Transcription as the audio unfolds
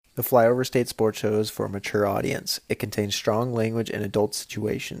The Flyover State Sports Show is for a mature audience. It contains strong language and adult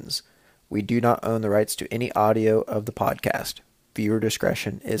situations. We do not own the rights to any audio of the podcast. Viewer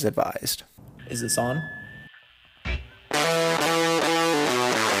discretion is advised. Is this on?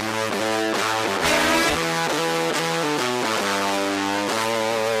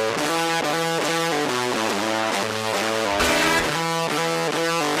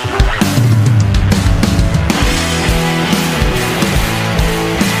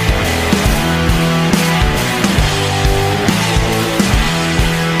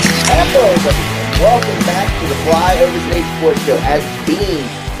 Welcome back to the Flyover State Sports Show as Bean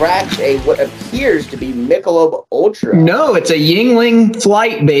cracks what appears to be Michelob Ultra. No, it's a Yingling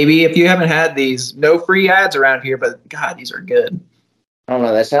Flight, baby. If you haven't had these, no free ads around here, but God, these are good. I don't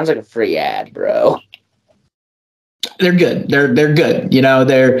know. That sounds like a free ad, bro. They're good. They're good. You know,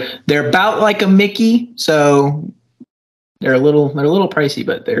 they're about like a Mickey, so they're a little pricey,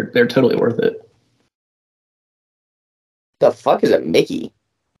 but they're totally worth it. The fuck is a Mickey?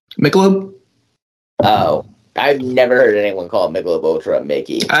 Michelob? Oh, I've never heard anyone call Michelob Ultra a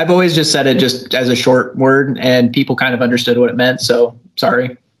Mickey. I've always just said it just as a short word, and people kind of understood what it meant, so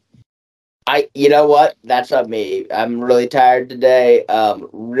sorry. You know what? That's not me. I'm really tired today.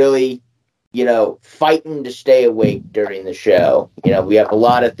 Really, fighting to stay awake during the show. We have a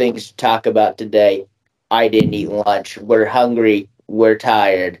lot of things to talk about today. I didn't eat lunch. We're hungry. We're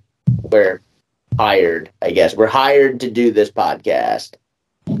tired. We're hired, I guess. We're hired to do this podcast.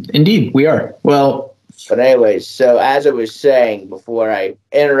 Indeed, we are. Well, but anyways, so as I was saying before I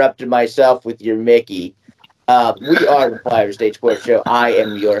interrupted myself with your Mickey, we are the Flyover State Sports Show. I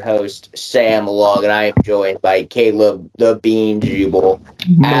am your host, Sam Long, and I am joined by Caleb the Bean Jubal.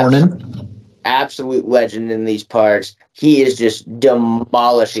 Morning. Absolute legend in these parts. He is just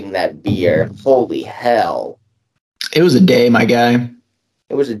demolishing that beer. Holy hell. It was a day, my guy.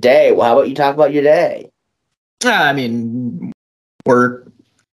 It was a day. Well, how about you talk about your day? I mean,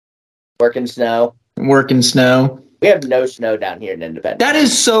 Working snow. We have no snow down here in Independence. That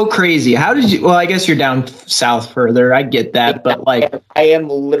is so crazy. How did you? Well, I guess you're down south further. I get that, but like, I am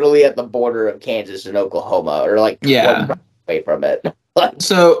literally at the border of Kansas and Oklahoma, or like 20 away from it.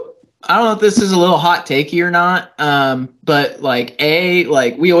 So I don't know if this is a little hot takey or not. But like,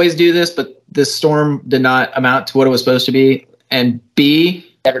 we always do this, but this storm did not amount to what it was supposed to be, and B,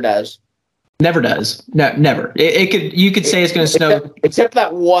 never does. Never does. No, never. You could say it's going to snow. Except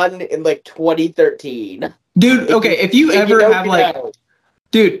that one in like 2013. Dude, okay, if you ever have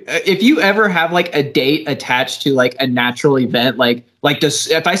like a date attached to like a natural event, like this,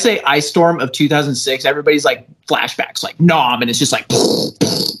 if I say ice storm of 2006, everybody's like flashbacks, like nom, and it's just like.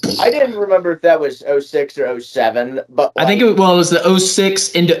 I didn't remember if that was 06 or 07, but I think it was the 06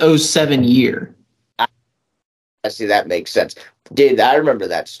 into 07 year. I see, that makes sense. Dude, I remember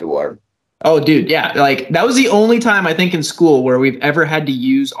that storm. Oh, dude, yeah. Like, that was the only time I think in school where we've ever had to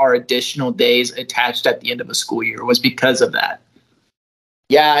use our additional days attached at the end of a school year was because of that.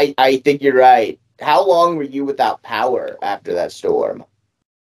 Yeah, I think you're right. How long were you without power after that storm?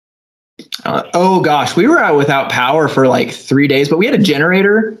 Oh, gosh. We were out without power for like 3 days, but we had a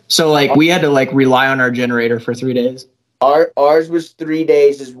generator. So, like, we had to, like, rely on our generator for 3 days. Ours was 3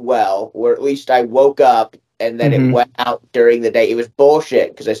 days as well, or at least I woke up and then it went out during the day. It was bullshit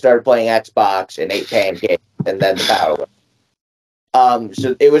because I started playing Xbox and ate pancakes, and then the power went.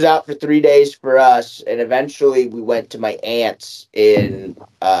 So it was out for 3 days for us, and eventually we went to my aunt's in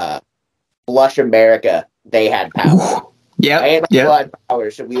Blush, America. They had power. Yeah, I had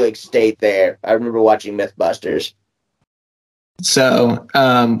power, so we like stayed there. I remember watching MythBusters. So,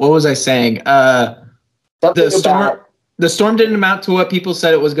 what was I saying? The storm didn't amount to what people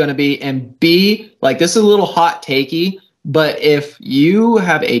said it was going to be. And B, like, this is a little hot takey, but if you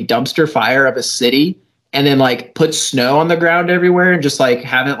have a dumpster fire of a city and then like put snow on the ground everywhere and just like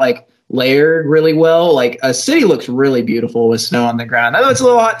have it like layered really well, like a city looks really beautiful with snow on the ground. I know it's a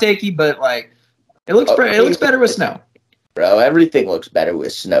little hot takey, but like it looks better with snow. Bro, everything looks better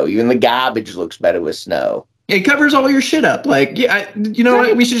with snow. Even the garbage looks better with snow. It covers all your shit up. Like, yeah, you know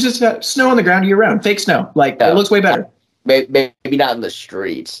what? We should just have snow on the ground year round. Fake snow. Like, It looks way better. Maybe not in the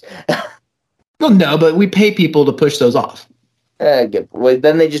streets. Well, no, but we pay people to push those off. Well,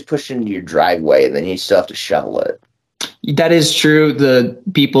 then they just push into your driveway, and then you still have to shovel it. That is true. The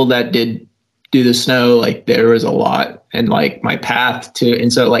people that did do the snow, like, there was a lot, and like my path to,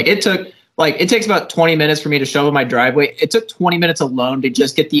 and so like it takes about 20 minutes for me to shovel my driveway. It took 20 minutes alone to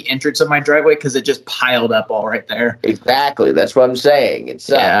just get the entrance of my driveway because it just piled up all right there. Exactly. That's what I'm saying. It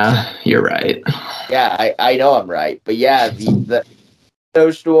sucks. Yeah, you're right. Yeah, I know I'm right. But yeah, the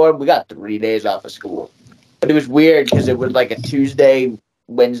snowstorm, we got 3 days off of school. But it was weird because it was like a Tuesday,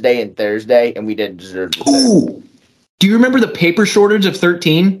 Wednesday and Thursday, and we didn't deserve it. Ooh. Do you remember the paper shortage of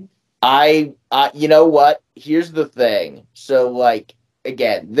 13? You know what? Here's the thing. So, like,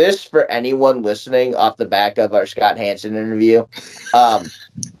 again, this for anyone listening off the back of our Scott Hansen interview,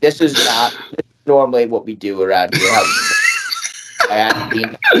 this is not normally what we do around here.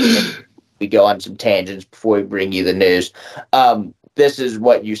 We go on some tangents before we bring you the news. This is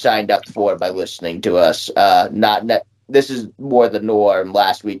what you signed up for by listening to us. This is more the norm.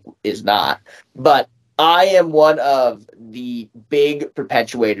 Last week is not. But I am one of the big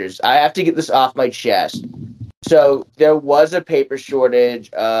perpetuators. I have to get this off my chest. So there was a paper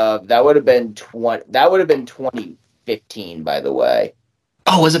shortage of that would have been 2015, by the way.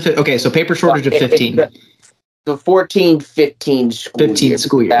 Oh, was it? Okay, so paper shortage of 15. The 14-15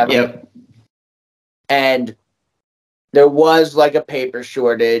 school year. Yep. And there was like a paper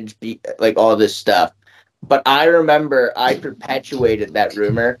shortage, like all this stuff. But I remember I perpetuated that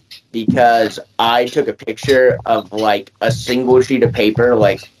rumor because I took a picture of like a single sheet of paper,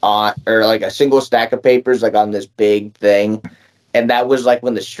 like a single stack of papers, like on this big thing. And that was like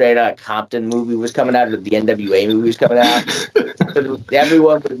when the Straight Outta Compton movie was coming out, or the NWA movie was coming out. So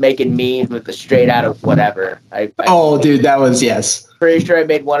everyone was making memes with the Straight Outta whatever. Dude, that was, yes. Pretty sure I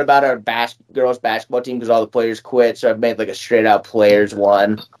made one about our girls basketball team because all the players quit. So I've made like a Straight Out Players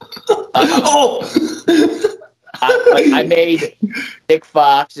one. I made Nick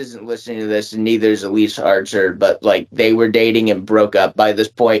Fox isn't listening to this, and neither is Elise Archer, but like they were dating and broke up by this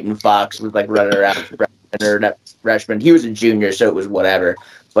point, and Fox was like running around freshman. He was a junior, so it was whatever.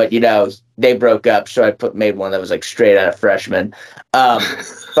 But they broke up, so I made one that was like Straight Out of Freshman.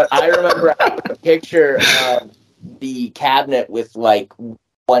 But I remember I took a picture of the cabinet with like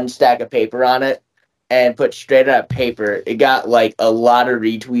one stack of paper on it and put Straight Out of Paper. It got like a lot of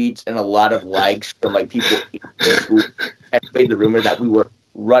retweets and a lot of likes from like people who had made the rumor that we were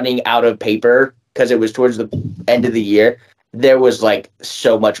running out of paper because it was towards the end of the year. There was like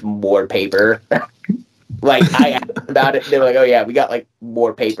so much more paper. Like I asked about it, they were like, "Oh yeah, we got like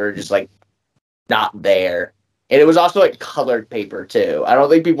more paper, just like not there." And it was also like colored paper too. I don't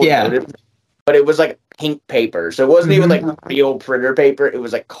think people noticed, but it was like pink paper, so it wasn't even like real printer paper. It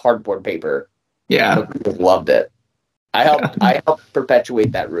was like cardboard paper. Yeah, people loved it. I helped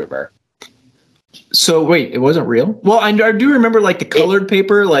perpetuate that rumor. So wait, it wasn't real? Well, I do remember like the colored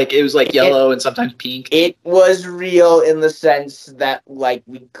paper, like it was like yellow and sometimes pink. It was real in the sense that like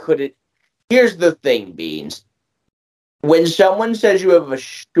we couldn't. Here's the thing, Beans. When someone says you have a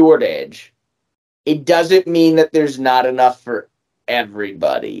shortage, it doesn't mean that there's not enough for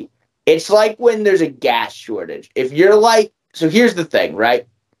everybody. It's like when there's a gas shortage. If you're like, so here's the thing, right?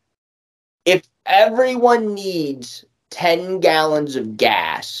 If everyone needs 10 gallons of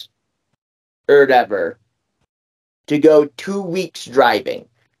gas or whatever to go 2 weeks driving,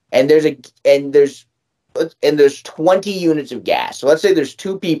 and there's 20 units of gas. So let's say there's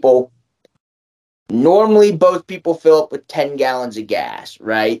two people. Normally, both people fill up with 10 gallons of gas,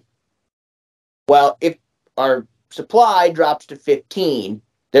 right? Well, if our supply drops to 15,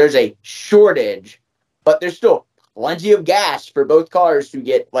 there's a shortage, but there's still plenty of gas for both cars to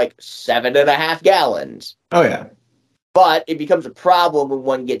get like 7.5 gallons. Oh, yeah. But it becomes a problem when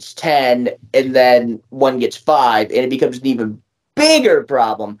one gets 10 and then one gets 5, and it becomes an even bigger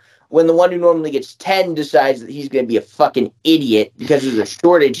problem when the one who normally gets 10 decides that he's going to be a fucking idiot because there's a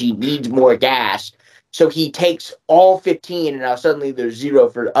shortage, he needs more gas. So he takes all 15, and now suddenly there's 0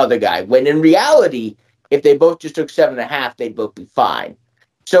 for the other guy. When in reality, if they both just took 7.5, they'd both be fine.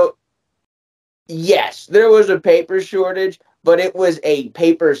 So, yes, there was a paper shortage, but it was a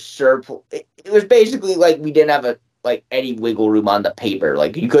paper surplus. It was basically like we didn't have any wiggle room on the paper.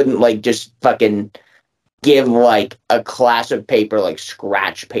 Like, you couldn't, like, just fucking give, like, a class of paper, like,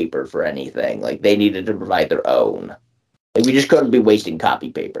 scratch paper for anything. Like, they needed to provide their own. Like, we just couldn't be wasting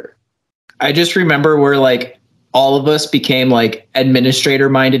copy paper. I just remember where like all of us became like administrator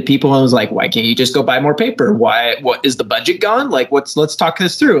minded people and was like, why can't you just go buy more paper? What is the budget gone? Like, let's talk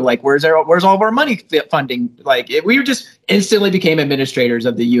this through. Like, where's all of our money funding? Like we were just instantly became administrators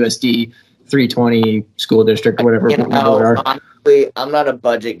of the USD 320 school district or whatever. Honestly, I'm not a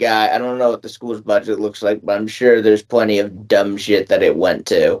budget guy. I don't know what the school's budget looks like, but I'm sure there's plenty of dumb shit that it went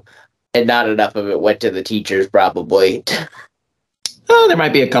to. And not enough of it went to the teachers, probably. Oh, there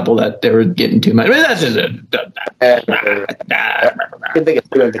might be a couple that they were getting too much. I mean, that's just I can think of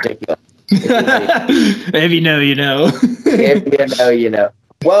two in particular. If you know, you know. If you know, you know.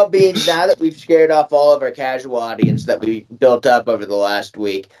 Well, Beans, now that we've scared off all of our casual audience that we built up over the last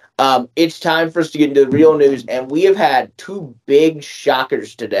week, it's time for us to get into the real news, and we have had two big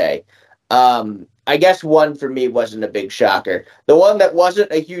shockers today. I I guess one for me wasn't a big shocker. The one that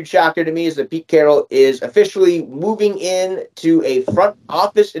wasn't a huge shocker to me is that Pete Carroll is officially moving in to a front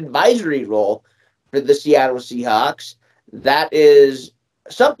office advisory role for the Seattle Seahawks. That is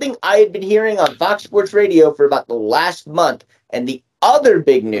something I had been hearing on Fox Sports Radio for about the last month. And the other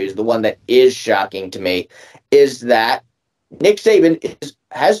big news, the one that is shocking to me, is that Nick Saban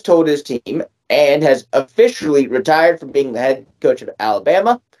has told his team and has officially retired from being the head coach of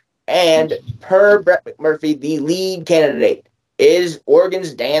Alabama. And per Brett McMurphy, the lead candidate is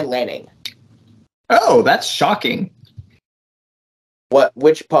Oregon's Dan Lanning. Oh, that's shocking.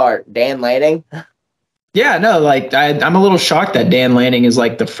 Which part? Dan Lanning? Yeah, no, like I'm a little shocked that Dan Lanning is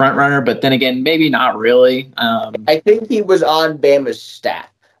like the front runner, but then again, maybe not really. I think he was on Bama's staff,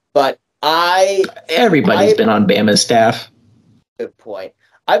 but everybody's been on Bama's staff. Good point.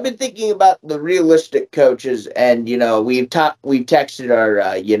 I've been thinking about the realistic coaches, and we've texted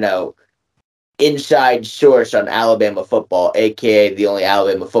our inside source on Alabama football, aka the only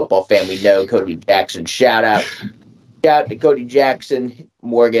Alabama football fan we know, Cody Jackson. Shout out to Cody Jackson,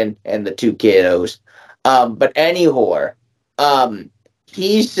 Morgan, and the two kiddos. But anyhow,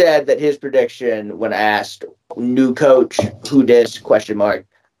 he said that his prediction when asked new coach who dis ?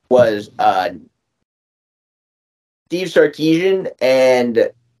 Was Steve Sarkisian and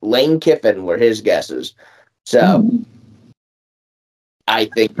Lane Kiffin were his guesses. So I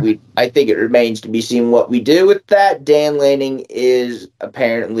think it remains to be seen what we do with that. Dan Lanning is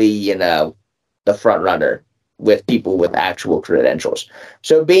apparently, the front runner with people with actual credentials.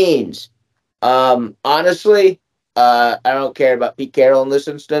 So Beans, honestly, I don't care about Pete Carroll in this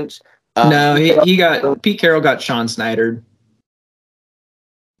instance. No, Pete Carroll got Sean Snyder.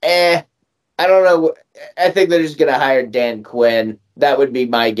 I don't know. I think they're just going to hire Dan Quinn. That would be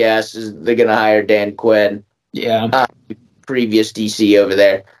my guess, is they're going to hire Dan Quinn. Yeah. Previous DC over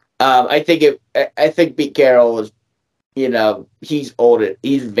there. I think Pete Carroll is, he's old.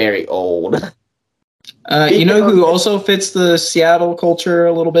 He's very old. Who also fits the Seattle culture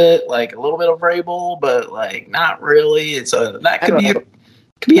a little bit, like a little bit of Vrabel, but like not really. That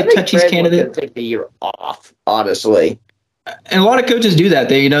could be a touchy candidate. Take the year off, honestly. And a lot of coaches do that.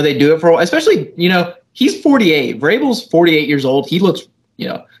 They do it for, especially, he's 48. Vrabel's 48 years old. He looks,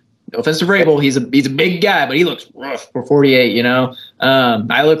 no offense to Vrabel, he's a big guy, but he looks rough for 48,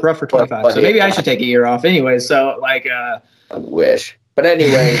 I look rough for 25. So maybe I should take a year off anyway. So I wish. But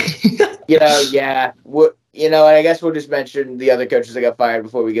anyway, yeah. And I guess we'll just mention the other coaches that got fired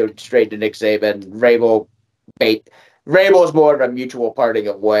before we go straight to Nick Saban. Vrabel is more of a mutual parting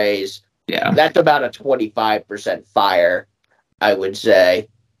of ways. Yeah. That's about a 25% fire, I would say.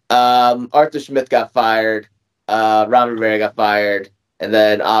 Arthur Smith got fired. Ron Rivera got fired. And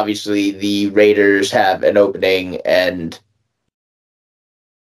then, obviously, the Raiders have an opening, and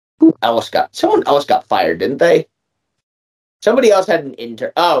someone else got fired, didn't they? Somebody else had an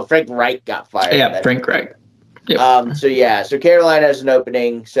intern. Oh, Frank Reich got fired. Yeah, Frank Reich. Yep. So Carolina has an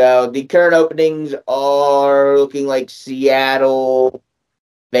opening. So the current openings are looking like Seattle,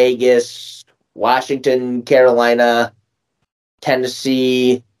 Vegas, Washington, Carolina,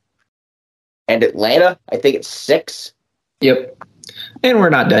 Tennessee, and Atlanta. I think it's 6. Yep. And we're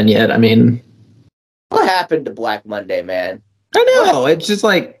not done yet. I mean, what happened to Black Monday, man? I know. It's just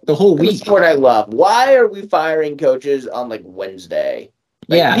like the whole week. That's what I love. Why are we firing coaches on Wednesday?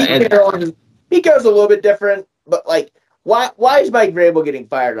 Pete Carroll's a little bit different, but why is Mike Vrabel getting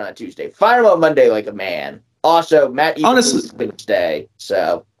fired on a Tuesday? Fire him on Monday like a man. Also, Matt Eberflus is going to stay,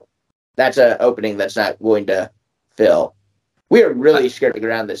 so that's an opening that's not going to fill. We are really skirting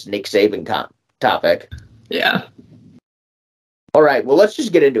around this Nick Saban topic. Yeah. All right, well, let's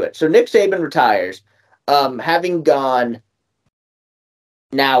just get into it. So Nick Saban retires, having gone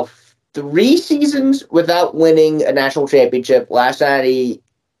now 3 seasons without winning a national championship. Last night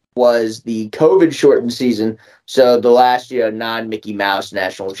was the COVID-shortened season, so the last non-Mickey Mouse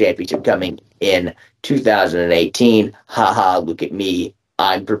national championship coming in 2018. Haha, look at me.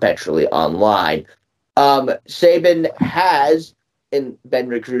 I'm perpetually online. Saban has been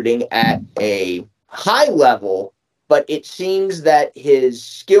recruiting at a high level, but it seems that his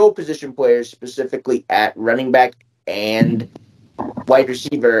skill position players, specifically at running back and wide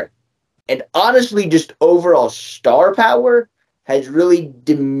receiver, and honestly just overall star power, has really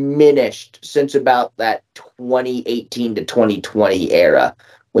diminished since about that 2018 to 2020 era,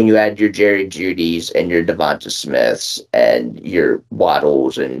 when you had your Jerry Judys and your Devonta Smiths and your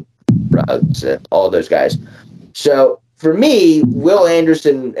Waddles and Ruggs and all those guys. So for me, Will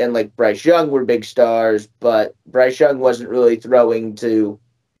Anderson and Bryce Young were big stars, but Bryce Young wasn't really throwing to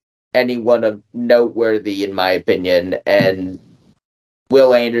anyone of noteworthy, in my opinion. And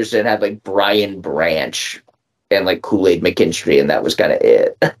Will Anderson had like Brian Branch and like Kool-Aid McKinstry, and that was kind of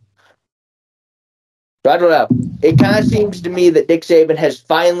it. So I don't know. It kind of seems to me that Nick Saban has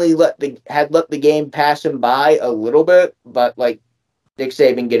finally let the game pass him by a little bit, but like Nick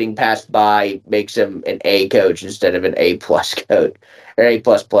Saban getting passed by makes him an A coach instead of an A plus coach or A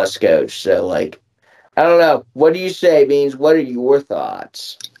plus plus coach. So like, I don't know. What do you say, Beans? What are your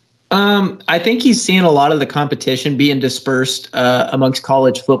thoughts? I think he's seeing a lot of the competition being dispersed amongst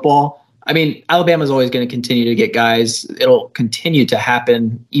college football. I mean, Alabama's always going to continue to get guys. It'll continue to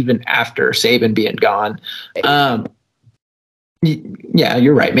happen even after Saban being gone. Yeah,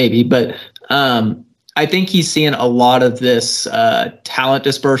 you're right, maybe. But I think he's seeing a lot of this talent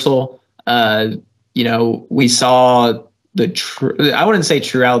dispersal. We saw I wouldn't say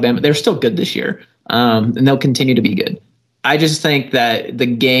true Alabama. They're still good this year, and they'll continue to be good. I just think that the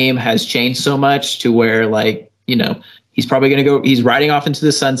game has changed so much to where, like, he's probably going to go. He's riding off into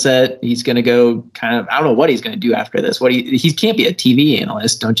the sunset. He's going to go kind of. I don't know what he's going to do after this. He can't be a TV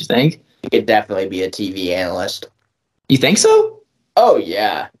analyst, don't you think? He could definitely be a TV analyst. You think so? Oh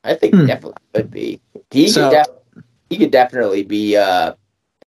yeah, I think he definitely could be. He could definitely be. I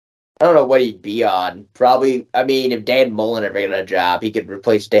don't know what he'd be on. Probably. I mean, if Dan Mullen ever got a job, he could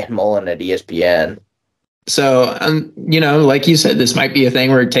replace Dan Mullen at ESPN. So, like you said, this might be a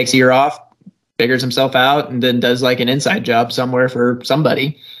thing where it takes a year off, figures himself out, and then does like an inside job somewhere for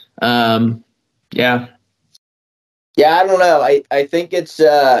somebody. Yeah. Yeah, I don't know. I think it's,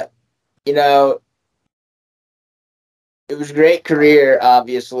 it was a great career,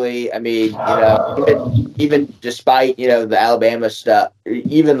 obviously. I mean, even despite, the Alabama stuff,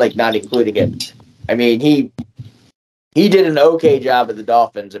 even like not including it, I mean, he did an okay job at the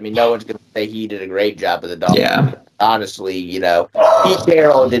Dolphins. I mean, no one's going to say he did a great job at the Dolphins. Yeah. Honestly, Pete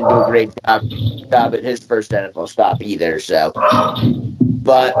Carroll didn't do a great job at his first NFL stop either. So,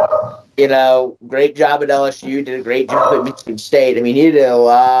 but, great job at LSU, did a great job at Michigan State. I mean, he did a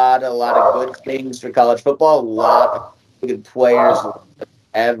lot of good things for college football, a lot of good players,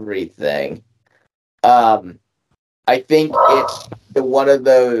 everything. I think it's one of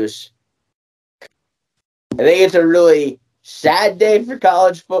those. I think it's a really sad day for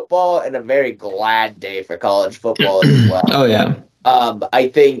college football and a very glad day for college football as well. Oh, yeah. I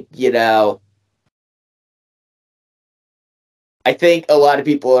think, I think a lot of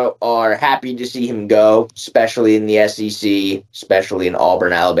people are happy to see him go, especially in the SEC, especially in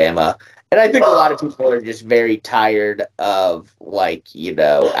Auburn, Alabama. And I think a lot of people are just very tired of,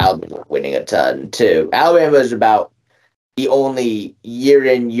 Alabama winning a ton, too. Alabama is about the only year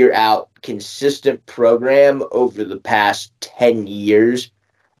in, year out consistent program over the past 10 years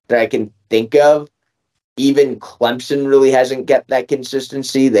that I can think of. Even Clemson really hasn't kept that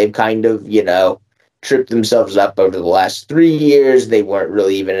consistency. They've kind of, tripped themselves up over the last 3 years. They weren't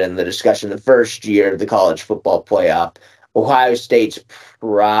really even in the discussion the first year of the college football playoff. Ohio State's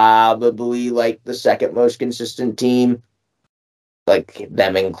probably like the second most consistent team, like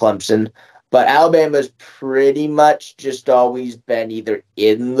them and Clemson. But Alabama's pretty much just always been either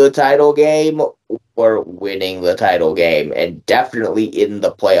in the title game or winning the title game, and definitely in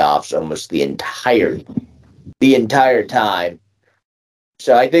the playoffs almost the entire time.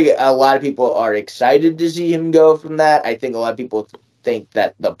 So I think a lot of people are excited to see him go from that. I think a lot of people think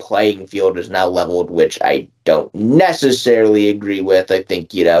that the playing field is now leveled, which I don't necessarily agree with. I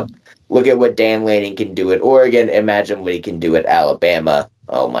think, look at what Dan Lanning can do at Oregon. Imagine what he can do at Alabama.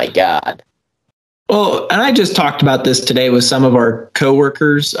 Oh, my God. Well, and I just talked about this today with some of our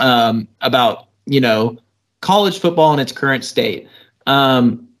coworkers about, college football in its current state.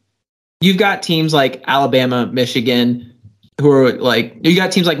 You've got teams like Alabama, Michigan, you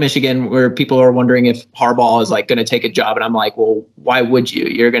got teams like Michigan where people are wondering if Harbaugh is like going to take a job. And I'm like, well, why would you?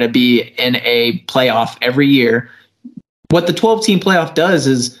 You're going to be in a playoff every year. What the 12-team playoff does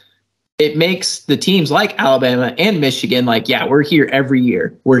is it makes the teams like Alabama and Michigan like, yeah, we're here every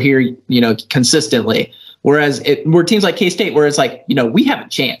year. We're here, consistently. Whereas we're teams like K-State where it's like, we have a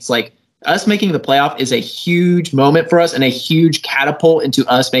chance. Like us making the playoff is a huge moment for us and a huge catapult into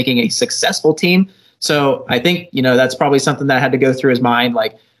us making a successful team. So I think, that's probably something that had to go through his mind.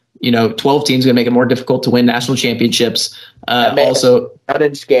 Like, 12 teams going to make it more difficult to win national championships. Also,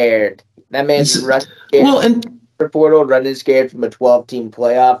 running scared. That man's running scared. Well, and portal, running scared from a 12-team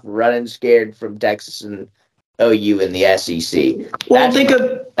playoff, running scared from Texas and OU in the SEC. Well, think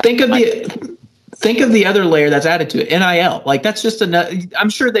of the other layer that's added to it, NIL. Like that's just another. I'm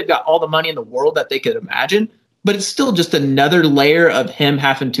sure they've got all the money in the world that they could imagine, but it's still just another layer of him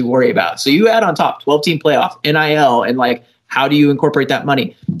having to worry about. So you add on top 12-team playoff, NIL, and like how do you incorporate that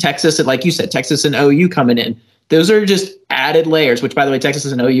money? Texas, like you said, Texas and OU coming in. those are just added layers, which, by the way,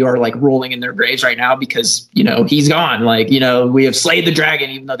 Texas and OU are like rolling in their graves right now because, he's gone. Like, we have slayed the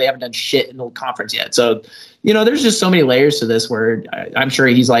dragon, even though they haven't done shit in the conference yet. So, there's just so many layers to this where I'm sure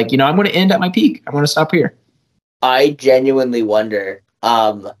he's like, I'm going to end at my peak. I want to stop here. I genuinely wonder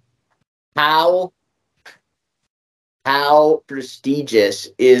how prestigious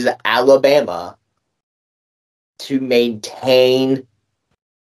is Alabama to maintain,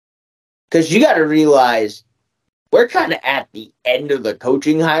 because you got to realize we're kind of at the end of the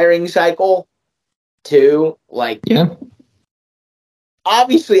coaching hiring cycle too. Like, yeah,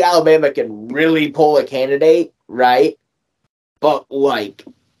 obviously Alabama can really pull a candidate, right? But like,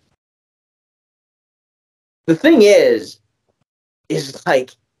 the thing is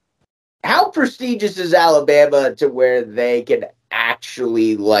like, how prestigious is Alabama to where they can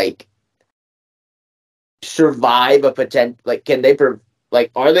actually like survive a potential, like, can they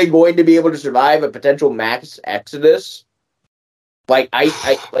are they going to be able to survive a potential max exodus? Like,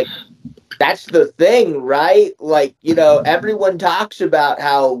 I like, that's the thing, right? Like, everyone talks about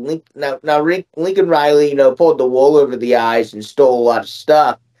how Lincoln Riley, pulled the wool over the eyes and stole a lot of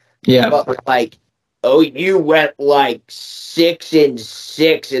stuff. Yeah, but like, you went like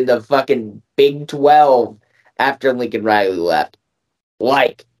 6-6 in the fucking Big 12 after Lincoln Riley left.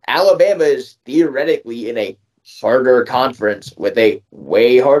 Like, Alabama is theoretically in a harder conference with a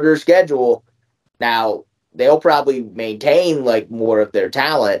way harder schedule. Now, they'll probably maintain like more of their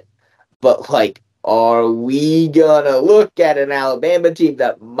talent, but like, are we gonna look at an Alabama team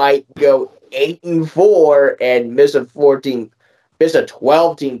that might go 8-4 and miss a 12-team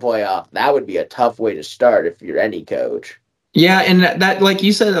playoff? That would be a tough way to start if you're any coach. Yeah, and that, like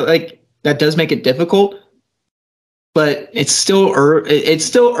you said, like that does make it difficult. But it's still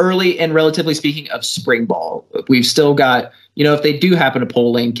early, and relatively speaking, of spring ball. We've still got, if they do happen to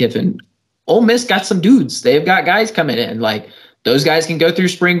pull Lane Kiffin, Ole Miss got some dudes. They've got guys coming in. Like, those guys can go through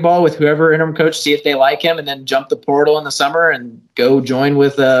spring ball with whoever interim coach, see if they like him, and then jump the portal in the summer and go join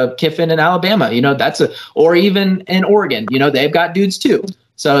with Kiffin in Alabama. Or even in Oregon. They've got dudes too.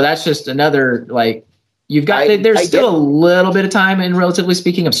 So that's just another, like, you've got, there's still a little bit of time, in relatively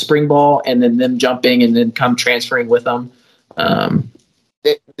speaking, of spring ball, and then them jumping and then come transferring with them.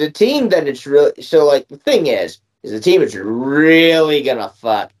 The team that it's really, so like, the thing is the team is really gonna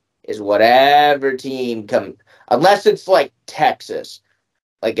fuck is whatever team unless it's like Texas.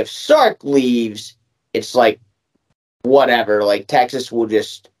 Like, if Sark leaves, it's like whatever. Like, Texas will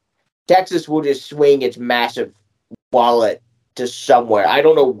just swing its massive wallet to somewhere. I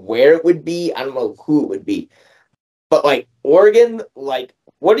don't know where it would be. I don't know who it would be. But like, Oregon, like,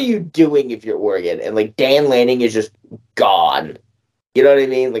 what are you doing if you're Oregon? And like, Dan Lanning is just gone. You know what I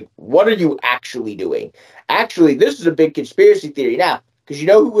mean? Like, what are you actually doing? Actually, this is a big conspiracy theory now, because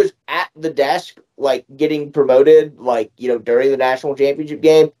who was at the desk, like, getting promoted, like, during the national championship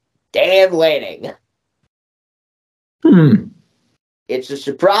game? Dan Lanning. It's a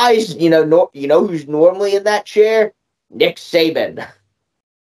surprise. Who's normally in that chair? Nick Saban.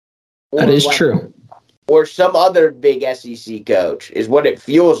 That is true. Or some other big SEC coach is what it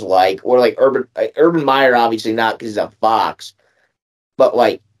feels like. Or like Urban Meyer, obviously not, because he's on Fox. But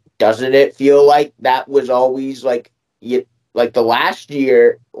like, doesn't it feel like that was always like the last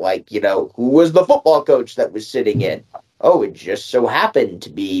year, like, who was the football coach that was sitting in? Oh, it just so happened to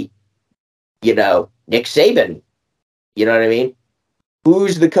be, Nick Saban. You know what I mean?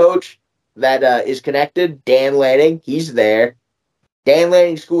 Who's the coach that is connected? Dan Lanning. He's there. Dan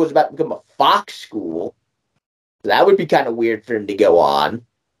Lanning's school is about to become a Fox school. That would be kind of weird for him to go on,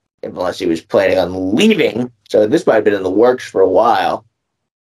 unless he was planning on leaving. So this might have been in the works for a while.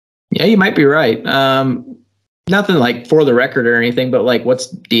 Yeah, you might be right. Nothing like for the record or anything, but like,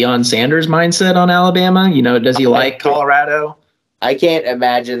 what's Deion Sanders' mindset on Alabama? Does he like Colorado? I can't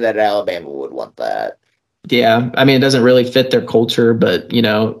imagine that Alabama would want that. Yeah, I mean, it doesn't really fit their culture, but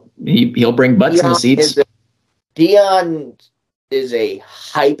he'll bring butts in the seats. Deion is a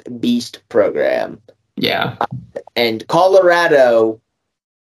hype beast program. Yeah, and Colorado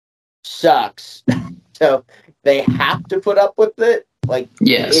sucks, so they have to put up with it. Like,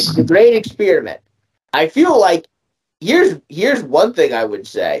 yes, it's a great experiment. I feel like here's one thing I would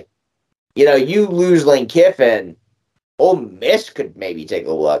say. You lose Lane Kiffin, Ole Miss could maybe take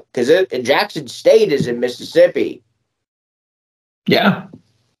a look, because Jackson State is in Mississippi. Yeah.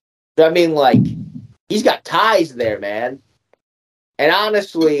 So, I mean, like, he's got ties there, man. And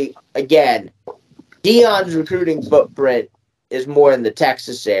honestly, again, Deion's recruiting footprint is more in the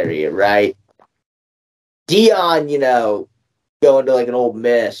Texas area, right? Deion, going to like an Ole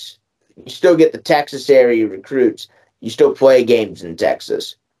Miss, you still get the Texas area recruits. You still play games in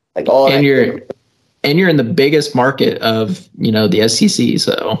Texas. Like, all and that. And you're in the biggest market of, the SEC.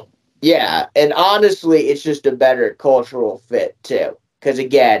 So yeah, and honestly, it's just a better cultural fit too. Because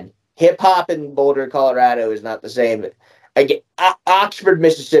again, hip hop in Boulder, Colorado is not the same. Again, Oxford,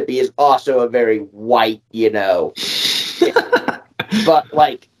 Mississippi is also a very white, but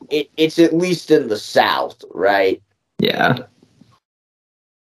like it's at least in the South, right? yeah.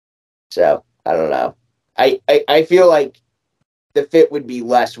 So I don't know. I feel like the fit would be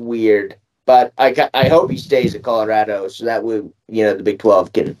less weird, but I hope he stays at Colorado so that way the Big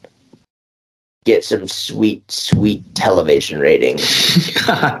 12 can get some sweet television ratings.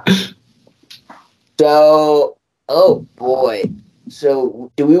 So, oh boy.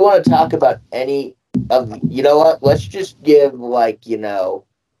 So, do we want to talk about any of you know what? Let's just give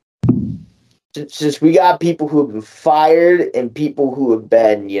since we got people who have been fired and people who have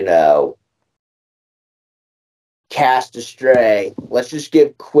been, cast astray. Let's just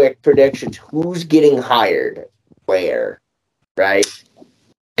give quick predictions. Who's getting hired where, right?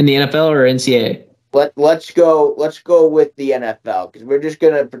 In the NFL or NCAA? Let's go with the NFL because we're just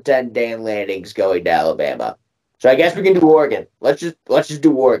gonna pretend Dan Lanning's going to Alabama. So I guess we can do Oregon. Let's just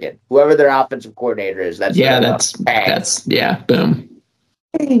do Oregon. Whoever their offensive coordinator is, that's boom.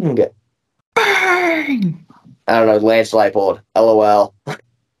 Bang. Bang. I don't know, Lance Leipold. LOL.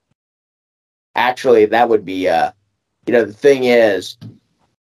 Actually, that would be the thing is,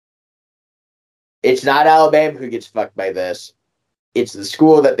 it's not Alabama who gets fucked by this. It's the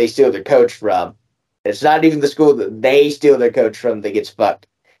school that they steal their coach from. It's not even the school that they steal their coach from that gets fucked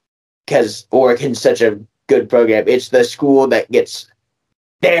because Oregon's such a good program. It's the school that gets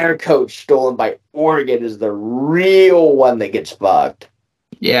their coach stolen by Oregon is the real one that gets fucked.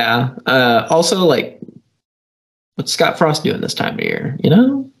 Yeah. Also, what's Scott Frost doing this time of year?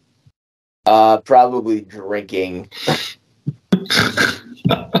 Probably drinking.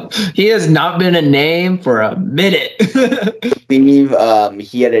 He has not been a name for a minute. I believe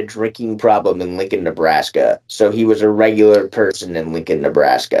he had a drinking problem in Lincoln, Nebraska. So he was a regular person in Lincoln,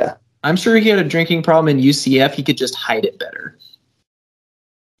 Nebraska. I'm sure he had a drinking problem in UCF. He could just hide it better.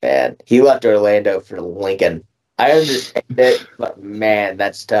 Man, he left Orlando for Lincoln. I understand it, but man,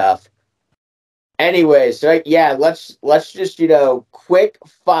 that's tough. Anyway, so yeah, let's just quick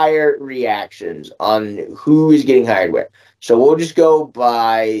fire reactions on who is getting hired where. So we'll just go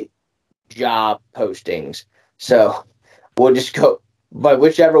by job postings. So we'll just go by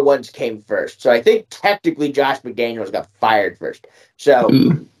whichever ones came first. So I think technically Josh McDaniels got fired first. So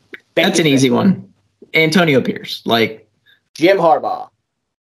that's an easy one. Antonio Pierce, Jim Harbaugh.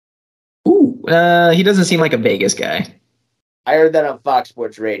 He doesn't seem like a Vegas guy. I heard that on Fox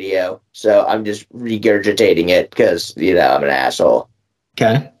Sports Radio, so I'm just regurgitating it because, I'm an asshole.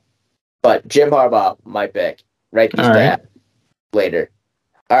 Okay. But Jim Harbaugh, my pick. Write these down later.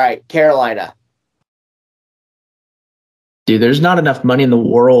 All right, Carolina. Dude, there's not enough money in the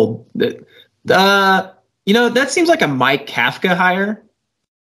world. That seems like a Mike Kafka hire.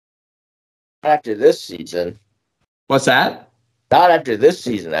 After this season. What's that? Not after this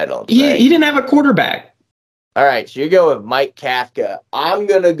season, I don't think. He didn't have a quarterback. All right, so you go with Mike Kafka. I'm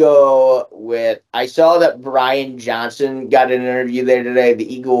going to go with, I saw that Brian Johnson got an interview there today,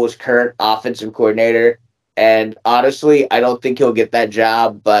 the Eagles' current offensive coordinator. And honestly, I don't think he'll get that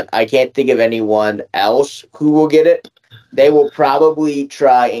job, but I can't think of anyone else who will get it. They will probably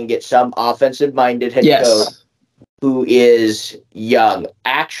try and get some offensive-minded head coach who is young.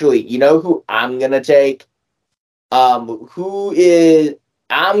 Actually, you know who I'm going to take? I'm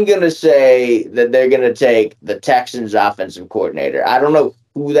going to say that they're going to take the Texans offensive coordinator. I don't know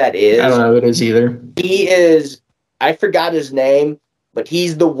who that is. I don't know who it is either. He is, I forgot his name, but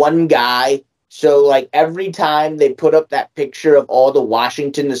he's the one guy. So, every time they put up that picture of all the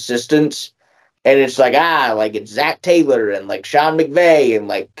Washington assistants, and it's it's Zach Taylor and, Sean McVay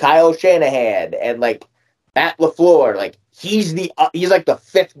and, Kyle Shanahan and, Matt LaFleur. He's the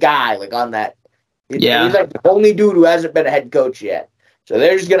fifth guy, on that. Yeah. He's, the only dude who hasn't been a head coach yet. So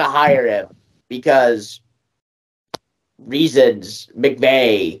they're just going to hire him because reasons,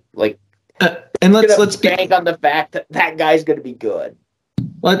 McVay, and let's bank on the fact that guy's going to be good.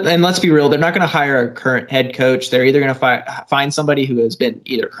 And let's be real, they're not going to hire a current head coach. They're either going to find somebody who has been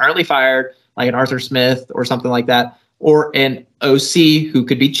either currently fired, like an Arthur Smith or something like that, or an OC who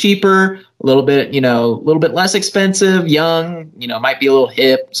could be cheaper, a little bit less expensive, young, might be a little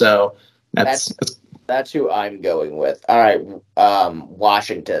hip. So that's who I'm going with. All right,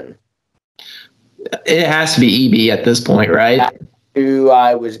 Washington. It has to be EB at this point, right? That's who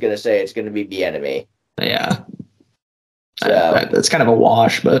I was going to say. It's going to be Bieniemy. Yeah. So that's kind of a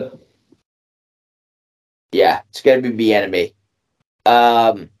wash, but yeah, it's going to be Bieniemy.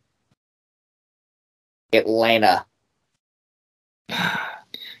 Atlanta.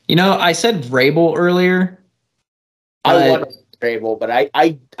 I said Vrabel earlier. I want Vrabel, but I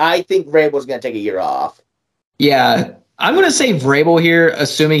think Vrabel's going to take a year off. Yeah, I'm going to say Vrabel here,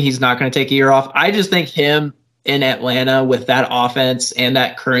 assuming he's not going to take a year off. I just think him in Atlanta with that offense and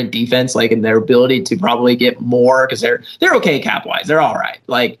that current defense, like, and their ability to probably get more because they're okay cap wise, they're all right.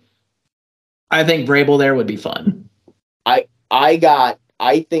 Like, I think Vrabel there would be fun. I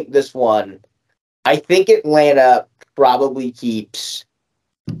think this one. I think Atlanta probably keeps.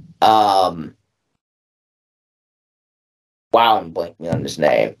 Wow, I'm blanking on his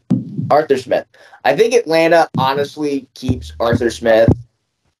name. Arthur Smith. I think Atlanta honestly keeps Arthur Smith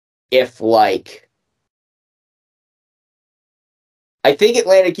if like. I think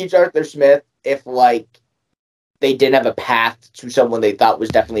Atlanta keeps Arthur Smith if like they didn't have a path to someone they thought was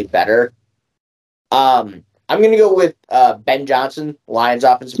definitely better. I'm gonna go with Ben Johnson, Lions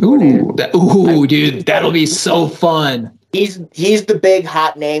offensive coordinator. Dude, that'll be so fun. He's the big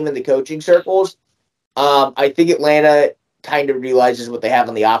hot name in the coaching circles. I think Atlanta kind of realizes what they have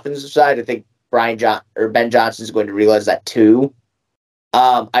on the offensive side. I think Ben Johnson is going to realize that too.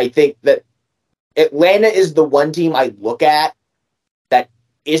 I think that Atlanta is the one team I look at that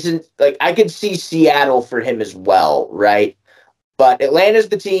isn't like I could see Seattle for him as well, right? But Atlanta's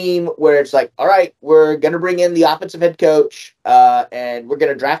the team where it's like, all right, we're going to bring in the offensive head coach, and we're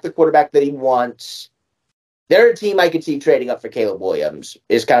going to draft the quarterback that he wants. They're a team I could see trading up for Caleb Williams,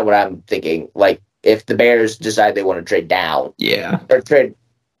 is kind of what I'm thinking. Like, if the Bears decide they want to trade down. Yeah. Or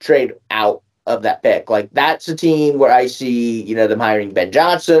trade out of that pick. Like, that's a team where I see, them hiring Ben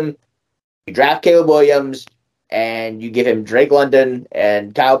Johnson. You draft Caleb Williams, and you give him Drake London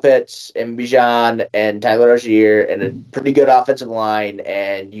and Kyle Pitts and Bijan and Tyler Rozier and a pretty good offensive line,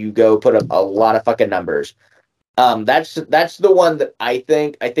 and you go put up a lot of fucking numbers. That's the one that I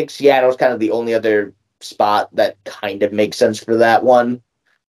think. I think Seattle's kind of the only other spot that kind of makes sense for that one.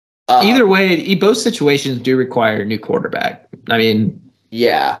 Either way, both situations do require a new quarterback. I mean,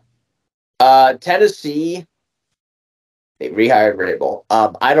 yeah. Tennessee. They rehired Vrabel.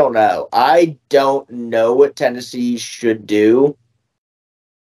 I don't know. I don't know what Tennessee should do.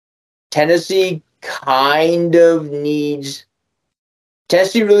 Tennessee kind of needs.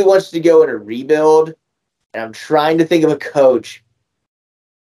 Tennessee really wants to go in a rebuild, and I'm trying to think of a coach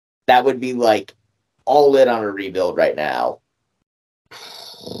that would be like all in on a rebuild right now.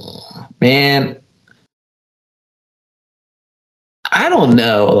 Man, I don't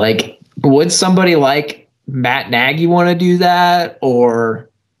know. Like, would somebody like Matt Nagy want to do that?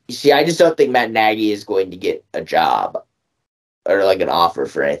 Or you see, I just don't think Matt Nagy is going to get a job or like an offer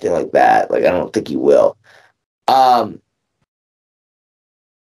for anything like that. Like, I don't think he will. You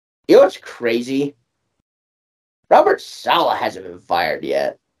know what's crazy? Robert Saleh hasn't been fired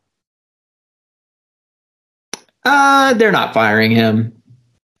yet. They're not firing him.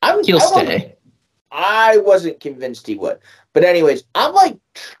 He'll stay. I wasn't convinced he would. But anyways, I'm like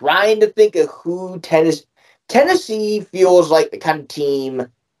trying to think of who Tennessee feels like the kind of team.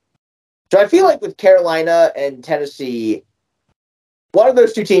 So I feel like with Carolina and Tennessee, one of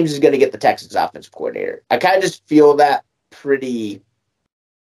those two teams is going to get the Texans offensive coordinator. I kind of just feel that pretty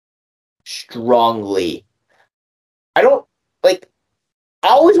strongly. I don't like. I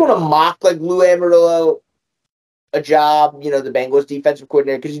always want to mock like Lou Amarillo a job, the Bengals defensive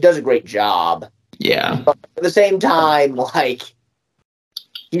coordinator, because he does a great job. Yeah. But at the same time, like,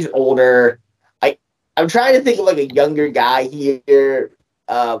 he's older. I'm trying to think of like a younger guy here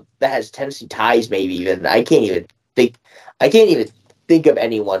that has Tennessee ties. Maybe even I can't even think of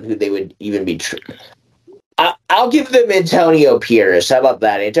anyone who they would even be. I'll give them Antonio Pierce. How about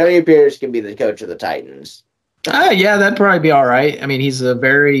that? Antonio Pierce can be the coach of the Titans. Yeah, that'd probably be all right. I mean, he's a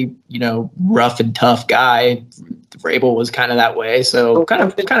very, rough and tough guy. Vrabel was kind of that way, so kind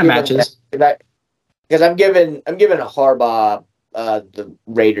of matches. Because I'm giving a Harbaugh the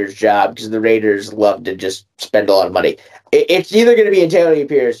Raiders job because the Raiders love to just spend a lot of money. It's either going to be Antonio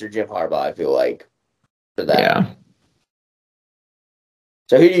Pierce or Jim Harbaugh. I feel like for that. Yeah.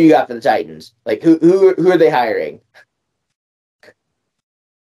 So who do you got for the Titans? Like who are they hiring?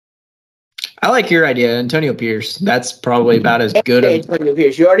 I like your idea, Antonio Pierce. That's probably about as good. Antonio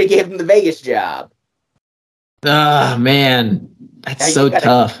Pierce. You already gave him the Vegas job. Man, that's so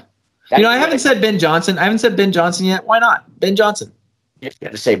tough. I haven't said Ben Johnson. I haven't said Ben Johnson yet. Why not? Ben Johnson. Just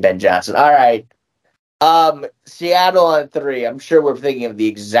got to say Ben Johnson. All right. Seattle on 3. I'm sure we're thinking of the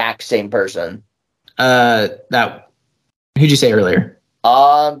exact same person. Who'd you say earlier?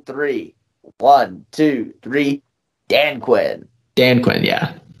 On 3. 1, 2, 3. Dan Quinn. Dan Quinn,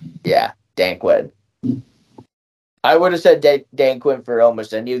 yeah. Yeah, Dan Quinn. I would have said Dan Quinn for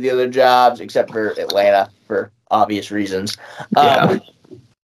almost any of the other jobs except for Atlanta for obvious reasons. Yeah.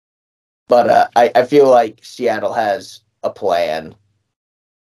 But I feel like Seattle has a plan.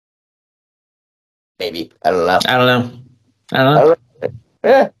 Maybe. I don't know. I don't know.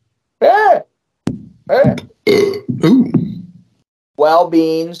 Yeah. Ooh. Well,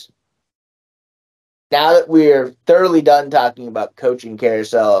 Beans, now that we're thoroughly done talking about coaching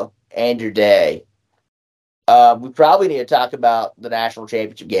carousel and your day, we probably need to talk about the national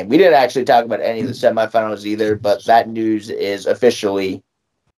championship game. We didn't actually talk about any of the semifinals either, but that news is officially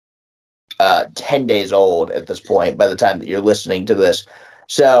 10 days old at this point by the time that you're listening to this.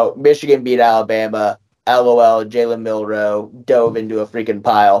 So Michigan beat Alabama. LOL, Jalen Milroe dove into a freaking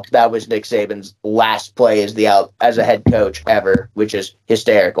pile. That was Nick Saban's last play as a head coach ever, which is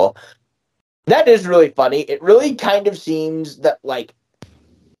hysterical. That is really funny. It really kind of seems that like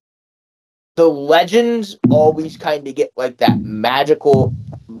the legends always kind of get like that magical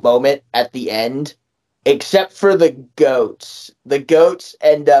moment at the end, except for the goats. The goats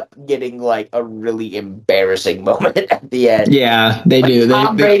end up getting like a really embarrassing moment at the end. Yeah, they do.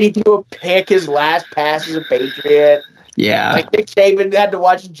 Tom Brady threw a pick his last pass as a Patriot. Yeah. Like Nick Saban had to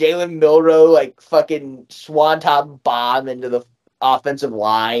watch Jalen Milroe like fucking swanton bomb into the offensive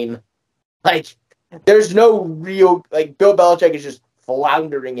line. Like, there's no real like Bill Belichick is just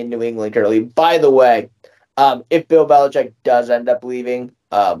floundering in New England currently. By the way, if Bill Belichick does end up leaving,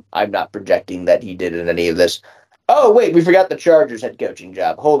 I'm not projecting that he did in any of this. Oh wait, we forgot the Chargers head coaching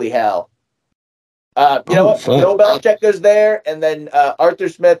job. Holy hell! You know what? Fuck. Bill Belichick goes there, and then Arthur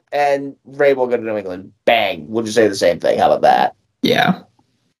Smith and Vrabel go to New England. Bang! We'll just say the same thing. How about that? Yeah.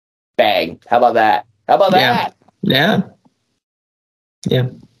 Bang! How about that? How about that? Yeah. Yeah.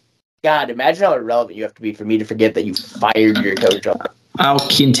 God, imagine how irrelevant you have to be for me to forget that you fired your coach. I'll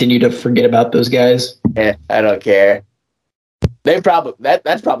continue to forget about those guys. I don't care. That's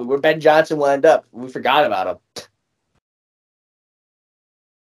probably where Ben Johnson will end up. We forgot about him.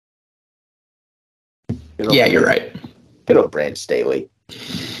 Yeah, you're right. Good old Brand Staley.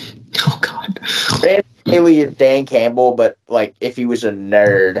 Oh God. Brand Staley is Dan Campbell, but like if he was a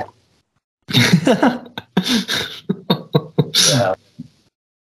nerd. Yeah.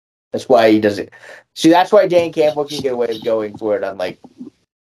 That's why he doesn't. See, that's why Dan Campbell can get away with going for it on like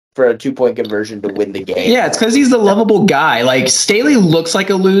for a 2-point conversion to win the game. Yeah, it's because he's the lovable guy. Like Staley looks like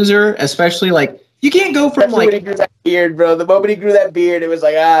a loser, especially like you can't go from Especially when he grew that beard, bro. The moment he grew that beard, it was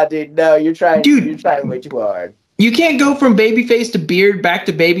like, dude, no, you're trying way too hard. You can't go from babyface to beard back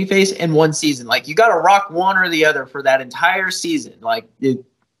to babyface in one season. Like you got to rock one or the other for that entire season. Like,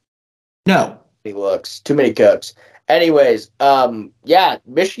 no. He looks too many cooks. Anyways,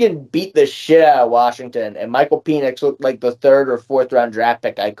 Michigan beat the shit out of Washington, and Michael Penix looked like the 3rd or 4th round draft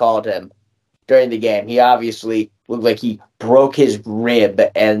pick I called him during the game. He obviously looked like he broke his rib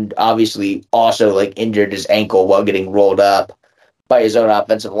and obviously also like injured his ankle while getting rolled up by his own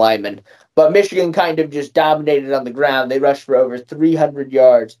offensive lineman. But Michigan kind of just dominated on the ground. They rushed for over 300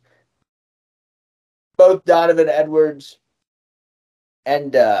 yards. Both Donovan Edwards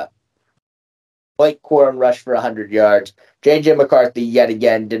and Blake Corum rushed for 100 yards. J.J. McCarthy, yet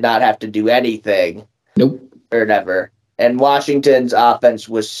again, did not have to do anything. Nope. Or never. And Washington's offense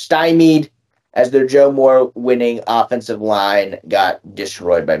was stymied as their Joe Moore winning offensive line got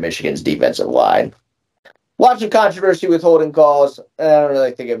destroyed by Michigan's defensive line. Lots of controversy with holding calls. I don't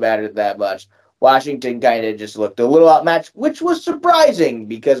really think it mattered that much. Washington kind of just looked a little outmatched, which was surprising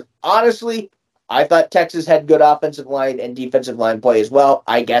because, honestly, I thought Texas had good offensive line and defensive line play as well.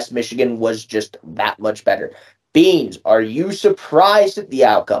 I guess Michigan was just that much better. Beans, are you surprised at the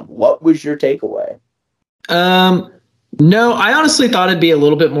outcome? What was your takeaway? No, I honestly thought it'd be a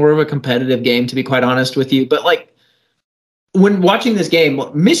little bit more of a competitive game, to be quite honest with you. But like when watching this game,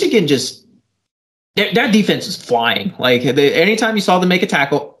 Michigan just that defense is flying. Like anytime you saw them make a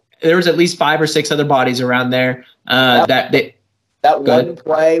tackle, there was at least 5 or 6 other bodies around there. That one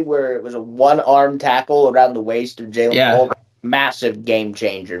play where it was a one-arm tackle around the waist of Jalen Cole, massive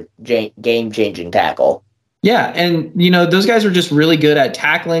game-changing tackle. Yeah, and those guys were just really good at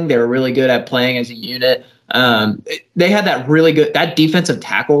tackling. They were really good at playing as a unit. They had that defensive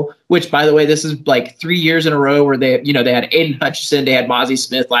tackle, which, by the way, this is like 3 years in a row where they had Aiden Hutchinson, they had Mozzie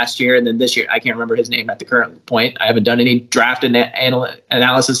Smith last year, and then this year I can't remember his name at the current point. I haven't done any draft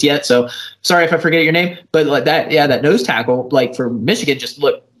analysis yet, so sorry if I forget your name. But like that nose tackle, like for Michigan, just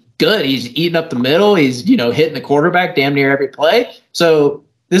looked good. He's eating up the middle. He's hitting the quarterback damn near every play. So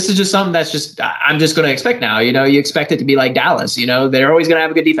this is just something I'm just going to expect now. You expect it to be like Dallas. They're always going to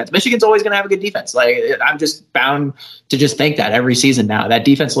have a good defense. Michigan's always going to have a good defense. Like I'm just bound to just think that every season now. That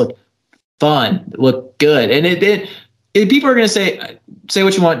defense looked fun, looked good. And it people are going to say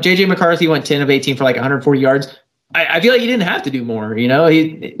what you want. JJ McCarthy went 10 of 18 for like 140 yards. I feel like he didn't have to do more. You don't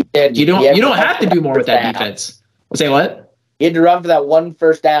have to do more with that defense. Say what? He had to run for that one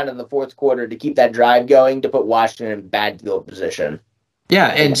first down in the fourth quarter to keep that drive going to put Washington in bad field position. Yeah,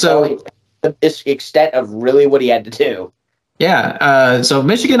 and so the extent of really what he had to do. Yeah, so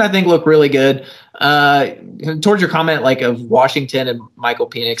Michigan, I think, looked really good. Towards your comment, like of Washington and Michael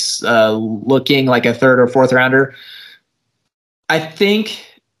Penix looking like a third or fourth rounder, I think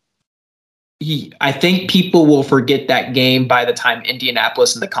people will forget that game by the time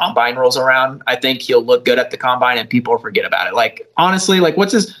Indianapolis and the combine rolls around. I think he'll look good at the combine and people will forget about it. Like, honestly, like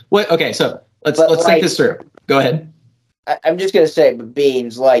okay, so let's think this through. Go ahead. I'm just going to say, but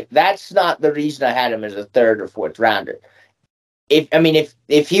Beans, like, that's not the reason I had him as a third or fourth rounder.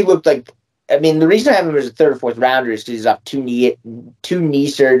 If he looked like, the reason I have him as a third or fourth rounder is because he's off two knee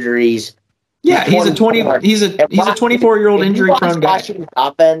surgeries. Yeah, he's a 24-year-old injury prone guy.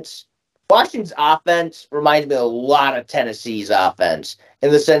 Washington's offense reminds me a lot of Tennessee's offense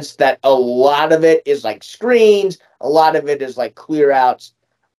in the sense that a lot of it is like screens, a lot of it is like clear outs.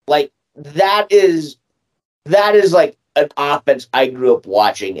 Like that is like an offense I grew up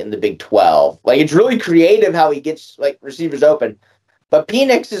watching in the Big 12. Like it's really creative how he gets like receivers open. But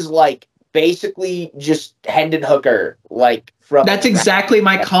Penix is like basically just Hendon Hooker, like from that's exactly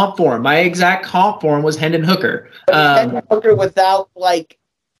my comp for him. My exact comp for him was Hendon Hooker. But Hendon Hooker without like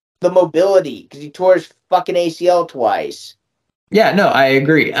the mobility because he tore his fucking ACL twice. Yeah, no, I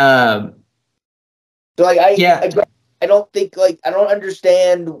agree. So like I don't think I don't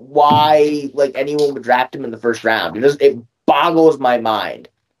understand why like anyone would draft him in the first round. It boggles my mind.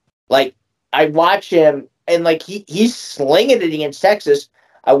 Like I watch him and like he's slinging it against Texas.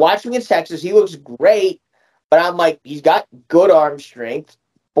 I watch him against Texas. He looks great, but I'm like he's got good arm strength,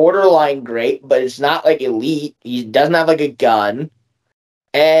 borderline great, but it's not like elite. He doesn't have like a gun.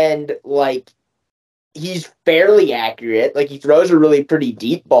 And, like, he's fairly accurate. Like, he throws a really pretty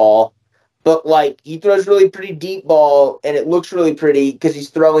deep ball. But, like, he throws really pretty deep ball, and it looks really pretty because he's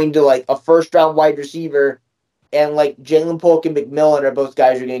throwing to, like, a first-round wide receiver. And, like, Jalen Polk and McMillan are both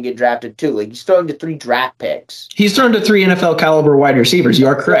guys who are going to get drafted, too. Like, he's throwing to 3 draft picks. He's thrown to 3 NFL-caliber wide receivers. You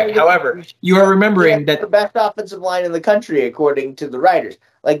are correct. However, you are remembering that the best offensive line in the country, according to the writers.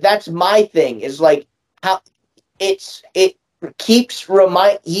 Like, that's my thing, is, like, how it keeps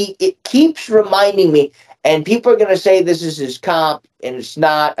reminding me, and people are going to say this is his comp, and it's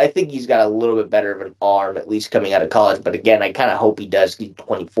not. I think he's got a little bit better of an arm, at least coming out of college. But again, I kind of hope he does. He's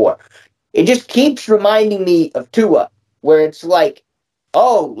 24. It just keeps reminding me of Tua, where it's like,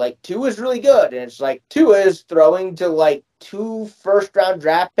 oh, like Tua's really good, and it's like Tua is throwing to like 2 first-round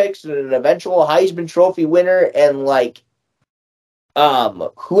draft picks and an eventual Heisman Trophy winner, and like.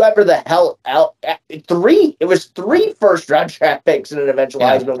 Whoever the hell else, 3 first-round draft picks and an eventual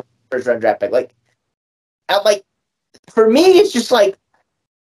Heisman first-round draft pick. Like, I'm like, for me, it's just like,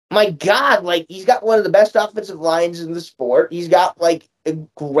 my God, like, he's got one of the best offensive lines in the sport. He's got, like, a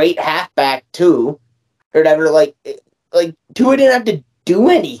great halfback, too, or whatever. Like, Tua didn't have to do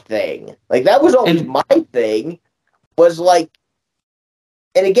anything. Like, that was always my thing, was, like,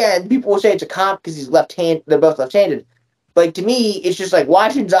 and again, people will say it's a comp because he's left-handed, they're both left-handed. Like, to me, it's just like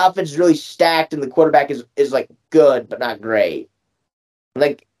Washington's offense is really stacked and the quarterback is like good, but not great.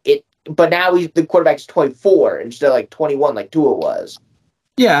 Like but now the quarterback's 24 instead of like 21 like Tua was.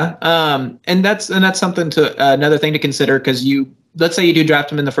 Yeah. And that's something another thing to consider because let's say you do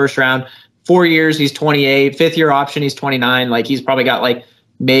draft him in the first round, 4 years, he's 28, 5th year option, he's 29. Like he's probably got like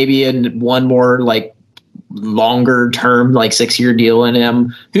maybe one more like longer term, like 6-year deal in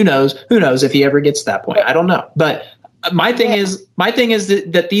him. Who knows if he ever gets to that point? I don't know. But my thing is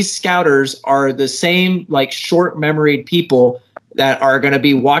that these scouters are the same like short memoried people that are going to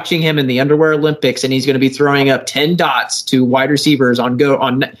be watching him in the underwear Olympics, and he's going to be throwing up 10 dots to wide receivers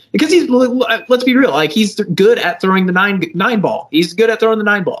because let's be real, like he's good at throwing the nine ball. He's good at throwing the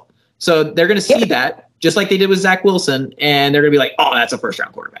 9 ball. So they're going to see that just like they did with Zach Wilson, and they're going to be like, oh, that's a first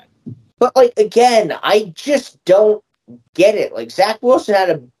round quarterback. But like again, I just don't get it. Like Zach Wilson had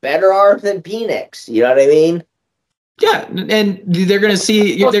a better arm than Penix. You know what I mean? Yeah, and they're going to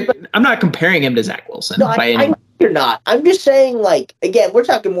see. I'm not comparing him to Zach Wilson. No, you're not. I'm just saying, like, again, we're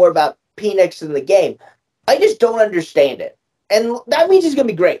talking more about Penix in the game. I just don't understand it. And that means he's going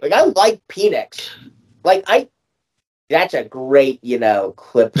to be great. Like, I like Penix. Like, that's a great,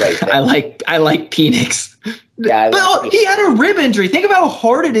 clip right there. I like Penix. Yeah, but he had a rib injury. Think about how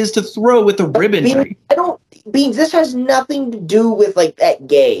hard it is to throw with a rib injury. Beans, this has nothing to do with, like, that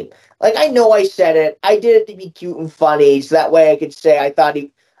game. Like, I know I said it. I did it to be cute and funny, so that way I could say I thought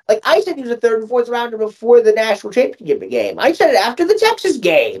Like, I said he was a third and fourth rounder before the national championship game. I said it after the Texas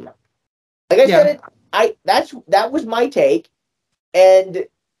game. Like I said it, that was my take. And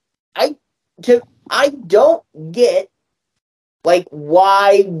I don't get like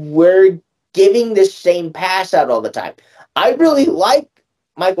why we're giving this same pass out all the time. I really like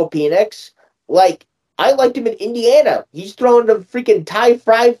Michael Penix. Like, I liked him in Indiana. He's throwing a freaking Ty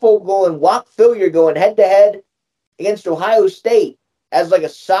Freifogel and Walt Phillier going head to head against Ohio State as like a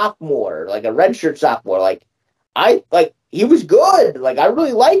sophomore, like a redshirt sophomore. Like, he was good. Like, I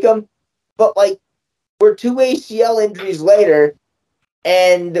really like him, but like, we're 2 ACL injuries later,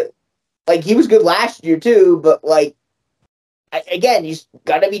 and like, he was good last year too, but like, again, he's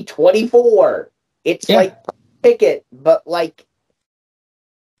got to be 24. It's like Pickett, but like,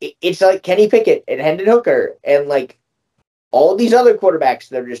 it's like Kenny Pickett and Hendon Hooker and like all these other quarterbacks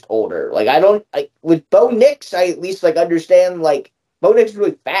that are just older. Like, I don't like with Bo Nix. I at least like understand like Bo Nix is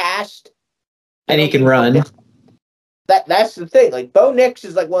really fast and he can run. That's the thing. Like, Bo Nix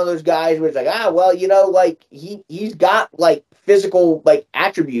is like one of those guys where it's like, well, like he's got like physical like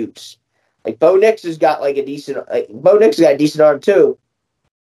attributes. Like, Bo Nix has got like a decent. Bo Nix has got a decent arm too,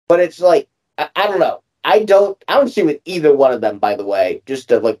 but it's like I don't know. I don't see with either one of them. By the way, just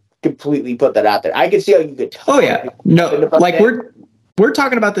to like completely put that out there, I can see how you could. Oh yeah, no, like we're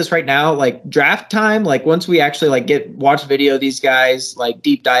talking about this right now, like draft time. Like, once we actually like watch video of these guys, like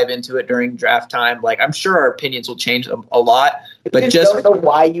deep dive into it during draft time. Like, I'm sure our opinions will change a lot. But just don't know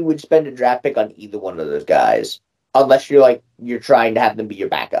why you would spend a draft pick on either one of those guys unless you're trying to have them be your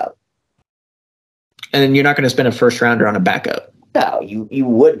backup. And then you're not going to spend a first rounder on a backup. No, you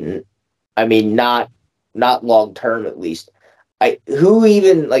wouldn't. I mean, not long term at least. Who's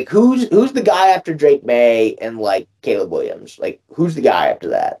the guy after Drake May and like Caleb Williams? Like, who's the guy after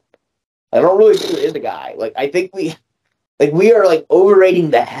that? I don't really think there is a guy. Like, I think we are like overrating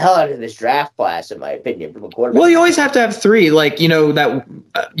the hell out of this draft class, in my opinion, from a quarterback. Well, you always have to have three. Like,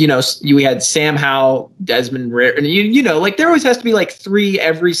 we had Sam Howell, Desmond Ridder, and like there always has to be like three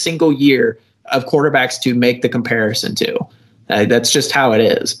every single year of quarterbacks to make the comparison to. That's just how it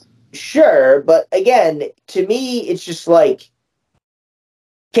is. Sure, but again, to me, it's just like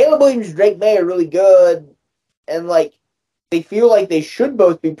Caleb Williams and Drake May are really good, and like they feel like they should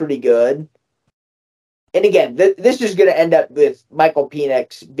both be pretty good. And again, this is going to end up with Michael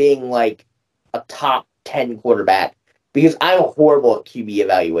Penix being like a top 10 quarterback because I'm horrible at QB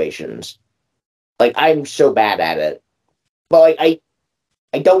evaluations. Like, I'm so bad at it. But like,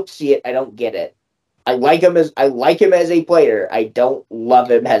 I don't see it. I don't get it. I like him as a player. I don't love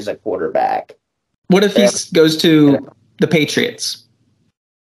him as a quarterback. What if he goes to the Patriots?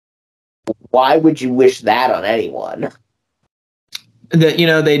 Why would you wish that on anyone?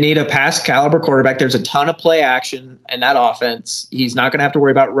 That they need a pass caliber quarterback. There's a ton of play action in that offense. He's not going to have to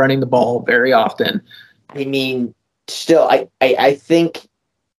worry about running the ball very often. I mean, still, I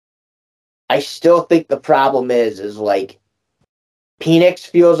still think the problem is like Penix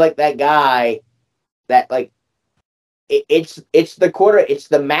feels like that guy that like it's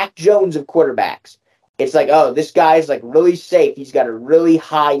the Mac Jones of quarterbacks. It's like, oh, this guy's like really safe. He's got a really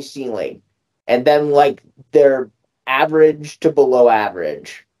high ceiling, and then like they're average to below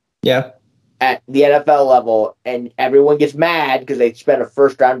average. Yeah. At the NFL level, and everyone gets mad because they spent a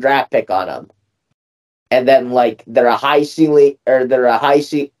first round draft pick on them. And then like they're a high ceiling or they're a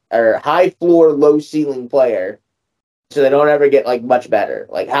high floor, low ceiling player. So they don't ever get like much better.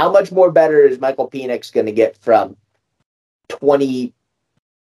 Like, how much more better is Michael Penix going to get from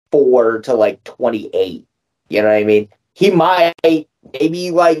 24 to like 28? You know what I mean? He might,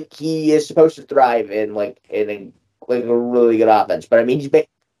 maybe like he is supposed to thrive in a really good offense. But I mean,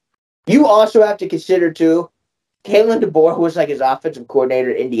 you also have to consider too, Kalen DeBoer was like his offensive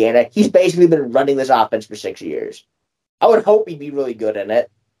coordinator in Indiana. He's basically been running this offense for 6 years. I would hope he'd be really good in it.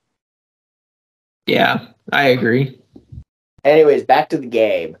 Yeah, I agree. Anyways, back to the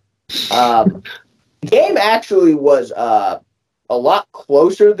game. The game actually was a lot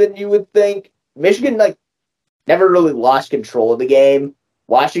closer than you would think. Michigan like never really lost control of the game.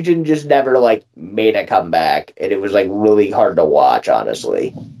 Washington just never like made a comeback, and it was like really hard to watch,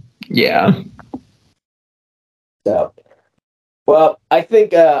 honestly. Yeah. So, well, I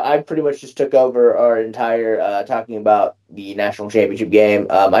think I pretty much just took over our entire talking about the national championship game.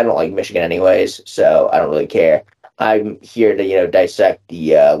 I don't like Michigan anyways, so I don't really care. I'm here to dissect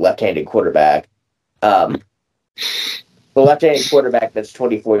the left-handed quarterback. The left-handed quarterback that's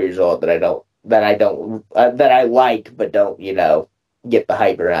 24 years old that I like but don't get the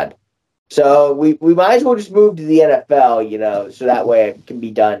hype around. So we might as well just move to the NFL, so that way I can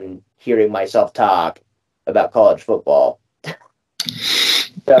be done hearing myself talk about college football.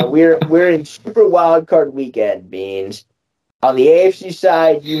 So we're in super wild card weekend, Beans. On the AFC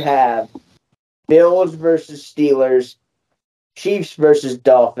side, you have Bills versus Steelers, Chiefs versus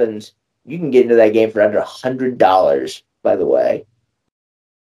Dolphins. You can get into that game for under $100, by the way.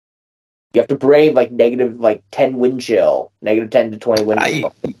 You have to brave negative 10 wind chill, negative 10 to 20 wind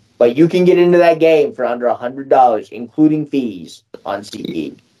chill. But you can get into that game for under $100, including fees on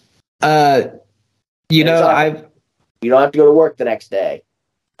SeatGeek. You don't have to go to work the next day.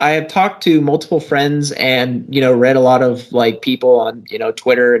 I have talked to multiple friends and, read a lot of people on,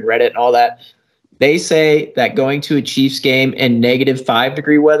 Twitter and Reddit and all that. They say that going to a Chiefs game in negative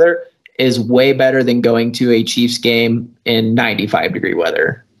 5-degree weather is way better than going to a Chiefs game in 95-degree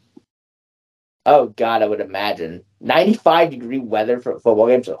weather. Oh, God, I would imagine. 95-degree weather for football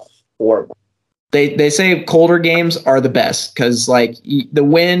games is horrible. They say colder games are the best because the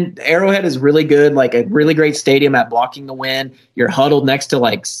wind, Arrowhead is really good, a really great stadium at blocking the wind. You're huddled next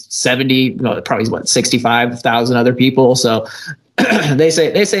to 70, probably 65,000 other people. So they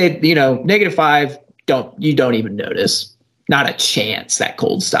say, negative 5, you don't even notice. Not a chance that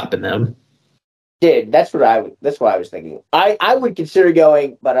cold's stopping them. Dude, that's what I was thinking. I would consider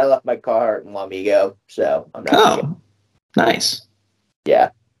going, but I left my car in Lamigo, so I'm not. Oh, nice. Yeah.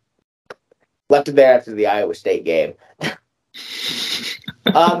 Left it there after the Iowa State game.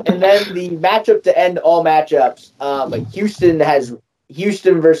 And then the matchup to end all matchups,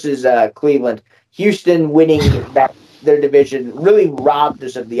 Houston versus Cleveland. Houston winning their division really robbed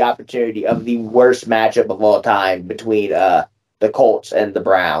us of the opportunity of the worst matchup of all time between the Colts and the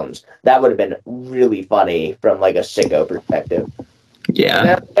Browns. That would have been really funny from a sicko perspective. Yeah. And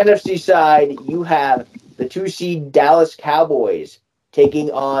on the NFC side, you have the 2-seed Dallas Cowboys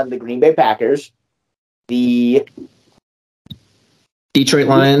taking on the Green Bay Packers, the Detroit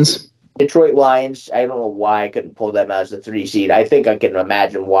Lions. I don't know why I couldn't pull them as the 3-seed. I think I can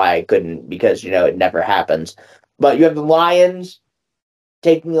imagine why I couldn't because, it never happens. But you have the Lions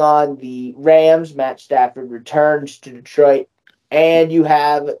taking on the Rams. Matt Stafford returns to Detroit. And you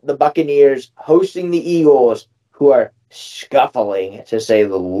have the Buccaneers hosting the Eagles, who are scuffling, to say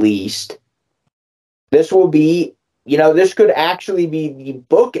the least. This will be, this could actually be the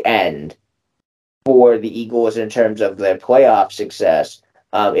bookend for the Eagles in terms of their playoff success.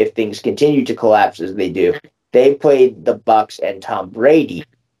 If things continue to collapse as they do, they played the Bucs and Tom Brady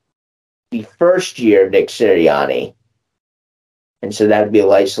the first year of Nick Sirianni, and so that would be a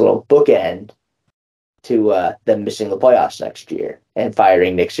nice little bookend to them missing the playoffs next year and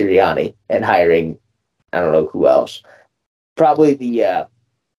firing Nick Sirianni and hiring I don't know who else. Probably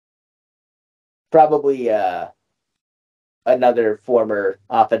another former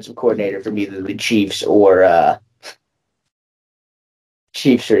offensive coordinator from either the Chiefs or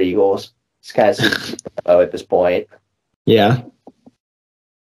Eagles. It's kind of at this point. Yeah.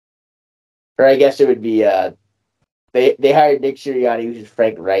 Or I guess it would be they hired Nick Sirianni, who's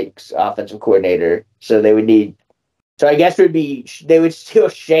Frank Reich's offensive coordinator. So they would need. So I guess they would steal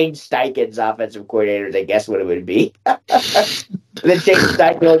Shane Steichen's offensive coordinator. I guess what it would be. Then Shane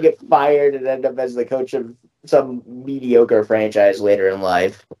Steichen will get fired and end up as the coach of some mediocre franchise later in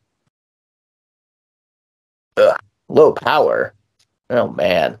life. Ugh, low power. Oh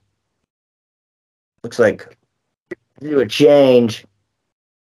man, looks like do a change.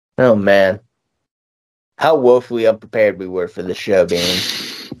 Oh man, how woefully unprepared we were for the show, Beans.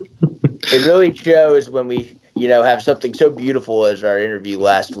 It really shows when we, have something so beautiful as our interview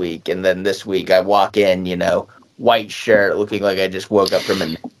last week, and then this week I walk in, white shirt, looking like I just woke up from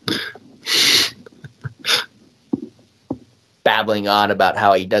a babbling on about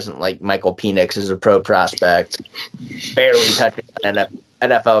how he doesn't like Michael Penix as a pro prospect, barely touching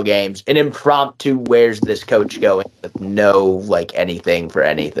NFL games, an impromptu where's this coach going with no anything for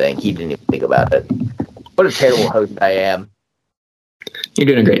anything. He didn't even think about it. What a terrible host I am. You're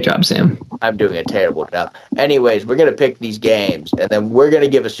doing a great job, Sam. I'm doing a terrible job. Anyways, we're going to pick these games, and then we're going to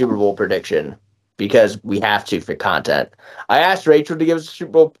give a Super Bowl prediction because we have to for content. I asked Rachel to give us a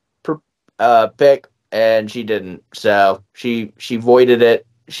Super Bowl pick, and she didn't. So she voided it.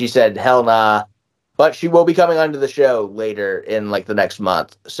 She said, hell nah. But she will be coming onto the show later in the next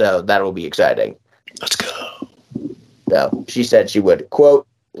month. So that will be exciting. Let's go. So she said she would, quote,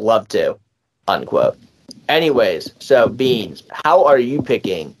 love to, unquote. Anyways, so Beans, how are you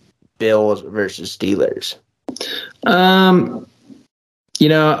picking Bills versus Steelers? I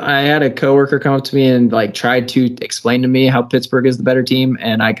had a coworker come up to me and tried to explain to me how Pittsburgh is the better team,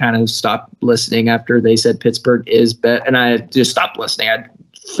 and I kind of stopped listening after they said Pittsburgh is better, and I just stopped listening. I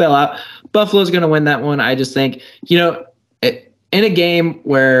fell out. Buffalo's going to win that one. I just think, in a game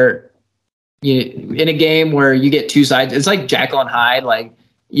where you get two sides, it's like Jekyll and Hyde.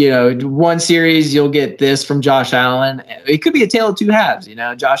 one series you'll get this from Josh Allen. It could be a tale of two halves.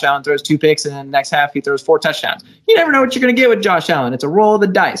 Josh Allen throws 2 picks, and then the next half he throws 4 touchdowns. You never know what you're going to get with Josh Allen. It's a roll of the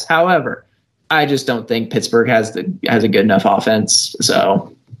dice. However, I just don't think Pittsburgh has a good enough offense.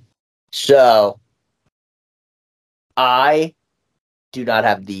 So I do not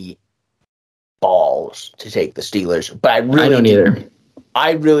have the balls to take the Steelers, but I don't either.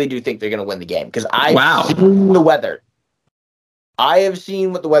 I really do think they're going to win the game because Wow. seen the weather. I have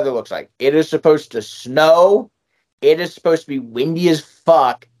seen what the weather looks like. It is supposed to snow. It is supposed to be windy as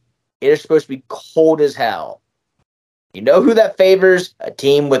fuck. It is supposed to be cold as hell. You know who that favors? A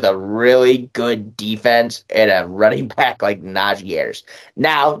team with a really good defense and a running back like Najee Harris.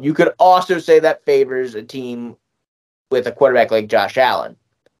 Now, you could also say that favors a team with a quarterback like Josh Allen.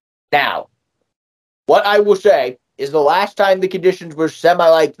 Now, what I will say is the last time the conditions were semi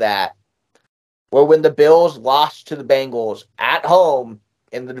like that were when the Bills lost to the Bengals at home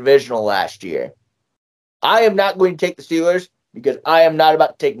in the divisional last year. I am not going to take the Steelers because I am not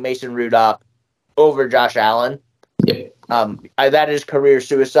about to take Mason Rudolph over Josh Allen. Yep. That is career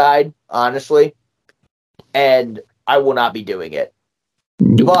suicide, honestly, and I will not be doing it.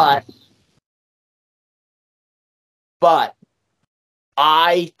 Nope. But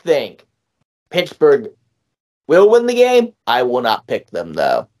I think Pittsburgh will win the game. I will not pick them,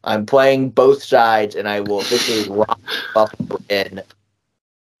 though. I'm playing both sides, and I will officially rock Buffalo in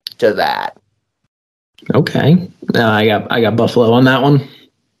to that. Okay. I got Buffalo on that one.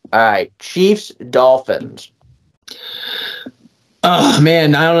 All right. Chiefs, Dolphins. Oh,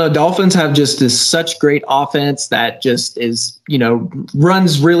 man, I don't know. Dolphins have just such great offense that just is,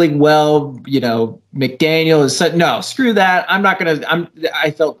 runs really well. McDaniel is such, no, screw that.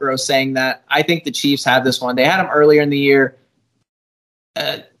 I felt gross saying that. I think the Chiefs have this one. They had them earlier in the year.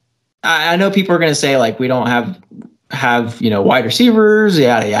 I know people are going to say, like, we don't have wide receivers,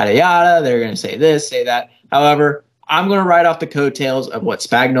 yada, yada, yada. They're going to say this, say that. However, I'm going to ride off the coattails of what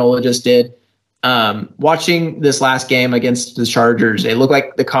Spagnuolo just did. Watching this last game against the Chargers, it looked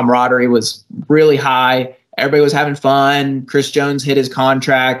like the camaraderie was really high. Everybody was having fun. Chris Jones hit his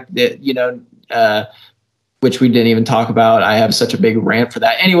contract, which we didn't even talk about. I have such a big rant for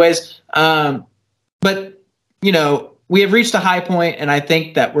that. Anyways, but we have reached a high point, and I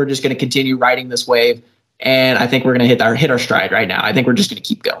think that we're just going to continue riding this wave. And I think we're going to hit our stride right now. I think we're just going to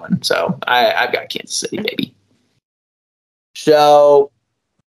keep going. So I've got Kansas City, baby. So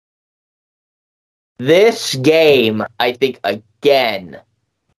this game, I think, again.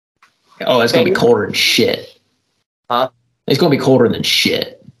 Oh, it's going to be colder than shit. Huh? It's going to be colder than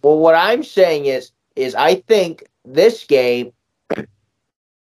shit. Well, what I'm saying is I think this game,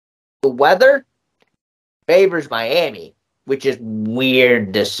 the weather favors Miami, which is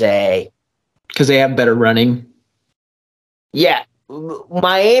weird to say. Because they have better running. Yeah.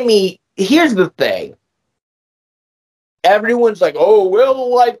 Miami, here's the thing. Everyone's like, oh,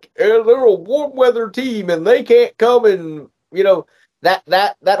 well, like, they're a warm weather team and they can't come and,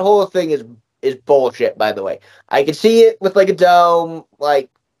 that whole thing is bullshit, by the way. I can see it with, like, a dome, like,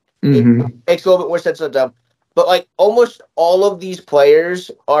 It makes a little bit more sense on a dome. But, like, almost all of these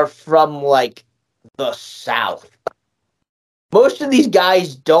players are from, like, the South. Most of these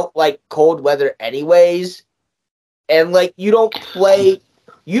guys don't like cold weather anyways. And, like, you don't play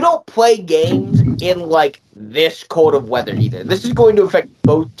games in, like, this cold of weather either. This is going to affect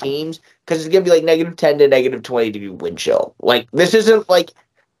both teams because it's going to be, like, -10 to -20 degree wind chill. Like, this isn't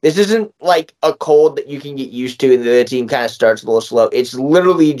like a cold that you can get used to and the other team kind of starts a little slow. It's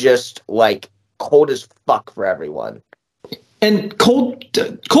literally just, like, cold as fuck for everyone. And cold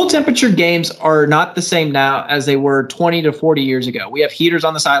temperature games are not the same now as they were 20 to 40 years ago. We have heaters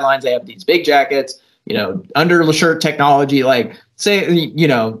on the sidelines. They have these big jackets, under shirt technology. Like, say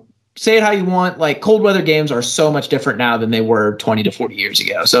it how you want. Like, cold weather games are so much different now than they were 20 to 40 years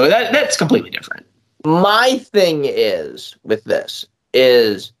ago. So that's completely different. My thing is with this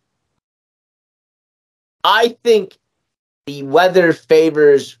is I think the weather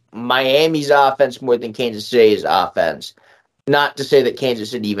favors Miami's offense more than Kansas City's offense. Not to say that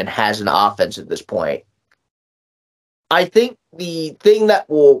Kansas City even has an offense at this point. I think the thing that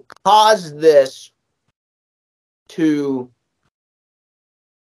will cause this to...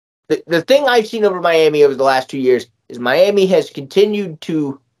 The thing I've seen over Miami over the last 2 years is Miami has continued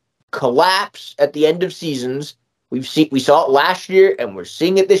to collapse at the end of seasons. We saw it last year, and we're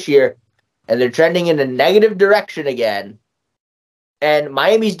seeing it this year, and they're trending in a negative direction again. And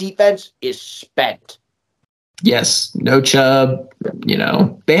Miami's defense is spent. Yes, no Chubb.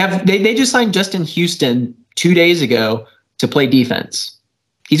 They just signed Justin Houston 2 days ago to play defense.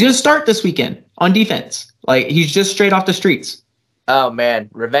 He's going to start this weekend on defense. Like, he's just straight off the streets. Oh, man.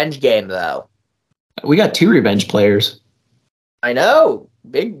 Revenge game, though. We got 2 revenge players. I know.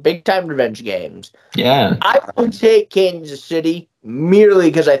 Big time revenge games. Yeah. I would take Kansas City merely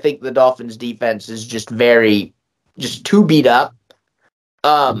because I think the Dolphins defense is just too beat up.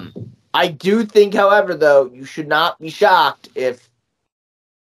 I do think, however, though, you should not be shocked if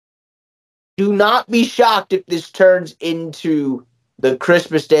this turns into the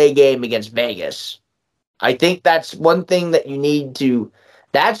Christmas Day game against Vegas. I think that's one thing that you need to.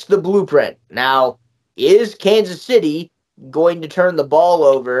 That's the blueprint. Now, is Kansas City going to turn the ball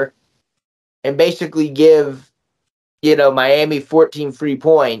over and basically give, Miami 14 free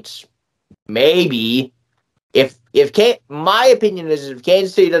points? Maybe. My opinion is if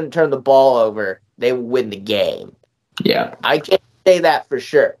Kansas City doesn't turn the ball over, they will win the game. Yeah. I can't say that for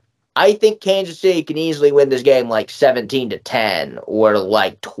sure. I think Kansas City can easily win this game like 17-10 or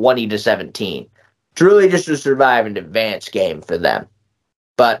like 20-17. It's really just a survive and advance game for them.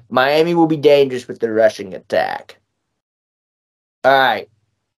 But Miami will be dangerous with their rushing attack. All right.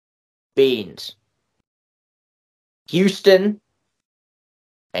 Beans. Houston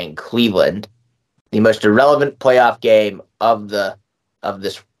and Cleveland. The most irrelevant playoff game of this.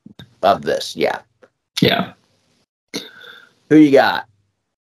 Yeah. Yeah. Who you got?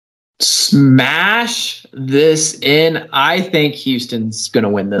 Smash this in. I think Houston's going to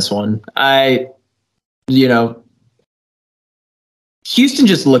win this one. Houston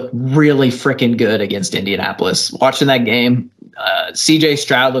just looked really freaking good against Indianapolis. Watching that game, CJ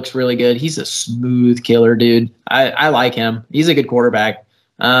Stroud looks really good. He's a smooth killer, dude. I like him. He's a good quarterback.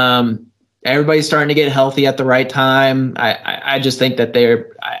 Everybody's starting to get healthy at the right time. I just think that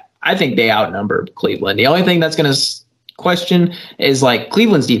I think they outnumber Cleveland. The only thing that's going to question is like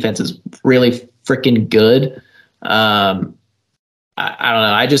Cleveland's defense is really freaking good. I don't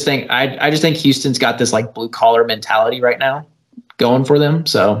know. I just think Houston's got this like blue collar mentality right now going for them.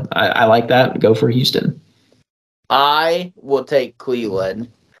 So I like that. Go for Houston. I will take Cleveland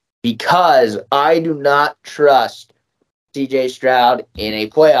because I do not trust CJ Stroud in a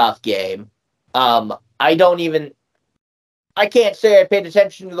playoff game. I can't say I paid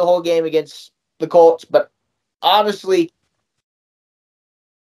attention to the whole game against the Colts, but honestly,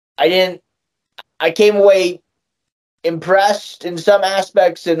 I came away impressed in some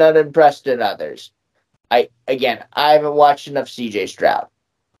aspects and unimpressed in others. I haven't watched enough CJ Stroud.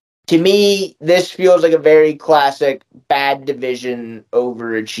 To me, this feels like a very classic bad division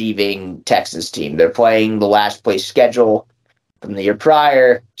overachieving Texas team. They're playing the last place schedule from the year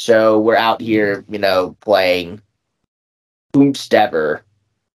prior, so we're out here, playing boomstever.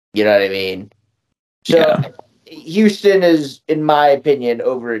 You know what I mean? So Yeah. Houston is, in my opinion,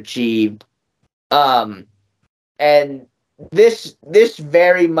 overachieved. And this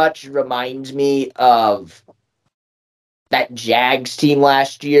very much reminds me of that Jags team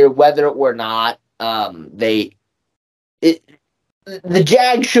last year, whether or not the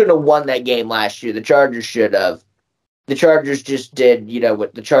Jags should have won that game last year. The Chargers should have. The Chargers just did,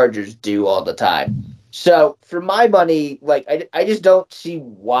 what the Chargers do all the time. So for my money, I just don't see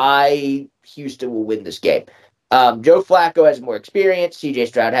why Houston will win this game. Joe Flacco has more experience. CJ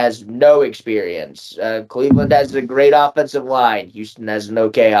Stroud has no experience. Cleveland has a great offensive line. Houston has an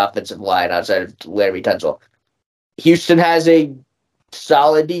okay offensive line outside of Larry Tunsil. Houston has a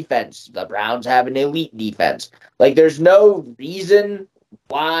solid defense. The Browns have an elite defense. There's no reason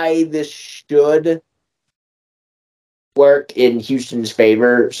why this should work in Houston's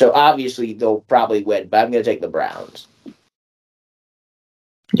favor. So obviously they'll probably win, but I'm going to take the Browns.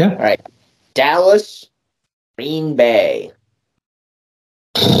 Yeah. All right. Dallas, Green Bay.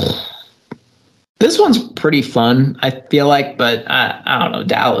 This one's pretty fun, I feel like, but I don't know.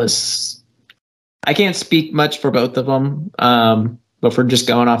 Dallas. I can't speak much for both of them, but for just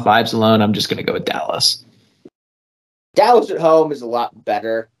going off vibes alone, I'm just going to go with Dallas. Dallas at home is a lot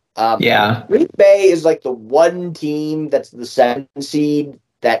better. Yeah. Green Bay is like the one team that's the 7th seed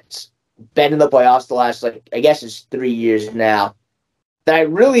that's been in the playoffs the last, I guess it's 3 years now. That I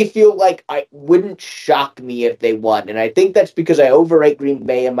really feel like I wouldn't shock me if they won. And I think that's because I overrate Green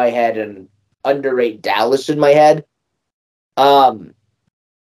Bay in my head and underrate Dallas in my head.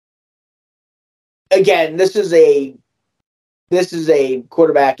 Again, this is a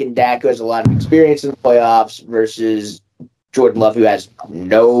quarterback in Dak who has a lot of experience in the playoffs versus Jordan Love, who has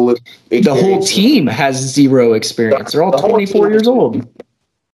no experience. The whole team has zero experience. They're all 24 years old.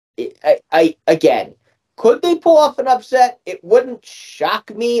 Again, could they pull off an upset? It wouldn't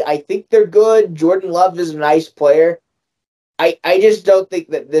shock me. I think they're good. Jordan Love is a nice player. I just don't think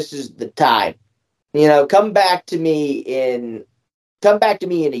that this is the time. Come back to me in come back to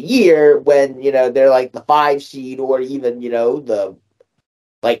me in a year when, they're like the 5 seed or even, the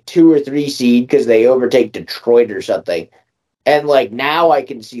like 2 or 3 seed because they overtake Detroit or something. And like now I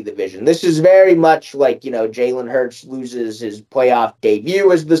can see the vision. This is very much like, Jalen Hurts loses his playoff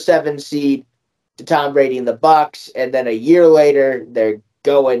debut as the 7 seed to Tom Brady and the Bucks, and then a year later they're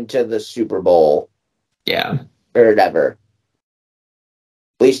going to the Super Bowl. Yeah. Or whatever.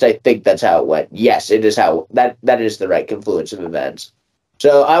 At least I think that's how it went. Yes, it is how that is the right confluence of events.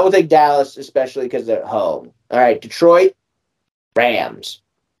 So I will take Dallas, especially because they're at home. All right, Detroit, Rams.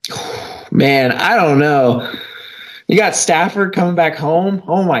 Man, I don't know. You got Stafford coming back home.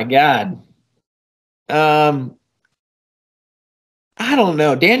 Oh my God. I don't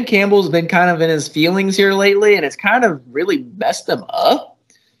know. Dan Campbell's been kind of in his feelings here lately, and it's kind of really messed him up.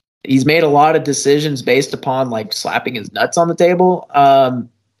 He's made a lot of decisions based upon like slapping his nuts on the table.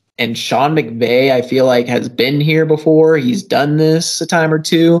 And Sean McVay, I feel like, has been here before. He's done this a time or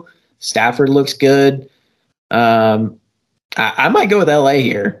two. Stafford looks good. I might go with LA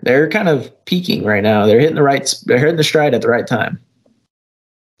here. They're kind of peaking right now. They're hitting the stride at the right time.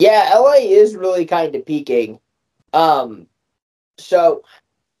 Yeah, LA is really kind of peaking. So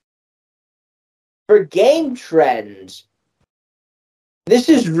for game trends, this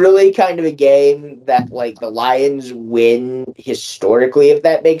is really kind of a game that like the Lions win historically, if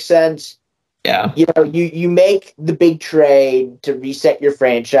that makes sense. Yeah. You make the big trade to reset your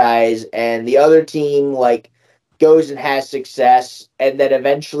franchise, and the other team like goes and has success, and then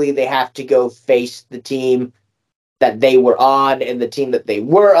eventually they have to go face the team that they were on, and the team that they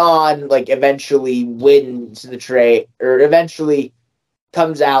were on like eventually wins the trade, or eventually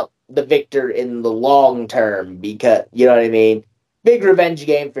comes out the victor in the long term, because you know what I mean. Big revenge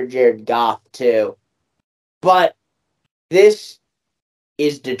game for Jared Goff too, but this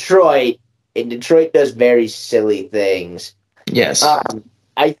is Detroit, and Detroit does very silly things. Yes.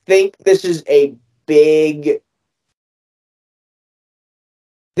 I think this is a big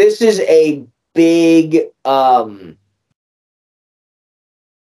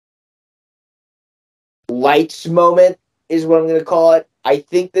lights moment is what I'm going to call it. I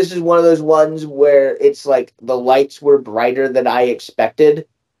think this is one of those ones where it's like the lights were brighter than I expected.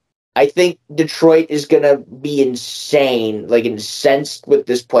 I think Detroit is going to be insane, like incensed with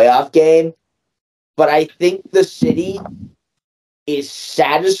this playoff game. But I think the city is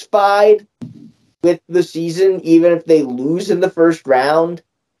satisfied with the season, even if they lose in the first round.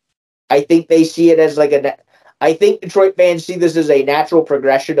 I think they see it as I think Detroit fans see this as a natural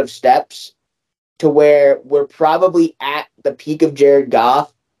progression of steps to where we're probably at the peak of Jared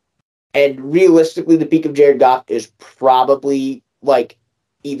Goff. And realistically, the peak of Jared Goff is probably like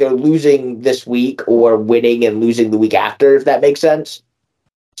either losing this week or winning and losing the week after, if that makes sense.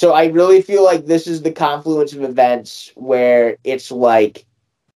 So I really feel like this is the confluence of events where it's like,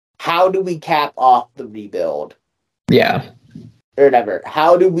 how do we cap off the rebuild? Yeah. Or whatever.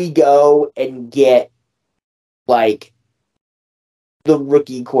 How do we go and get like the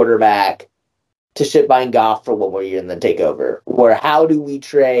rookie quarterback to sit behind Goff for one more year and then take over? Or how do we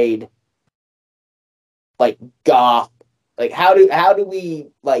trade like Goff? Like how do we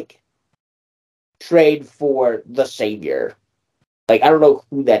like trade for the savior? Like I don't know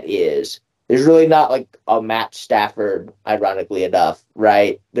who that is. There's really not like a Matt Stafford, ironically enough,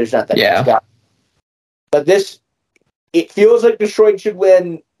 right? There's not that much guy. But it feels like Detroit should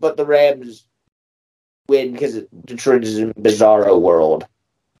win, but the Rams win because Detroit is in a bizarro world.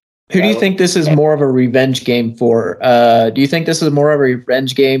 Who do you think this is more of a revenge game for? Do you think this is more of a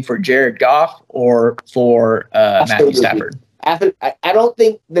revenge game for Jared Goff or for Matthew Stafford? I don't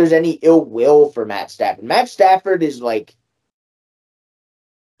think there's any ill will for Matt Stafford. Matt Stafford is like,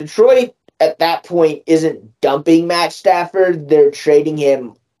 Detroit at that point isn't dumping Matt Stafford. They're trading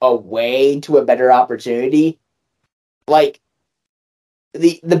him away to a better opportunity. Like,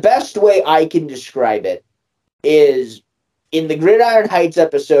 the best way I can describe it is in the Gridiron Heights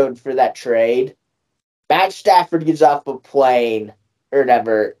episode for that trade, Matt Stafford gets off a plane or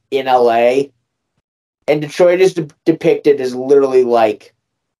whatever in LA, and Detroit is depicted as literally like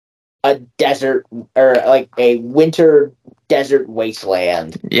a desert or like a winter desert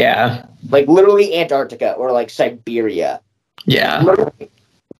wasteland. Yeah. Like literally Antarctica or like Siberia. Yeah.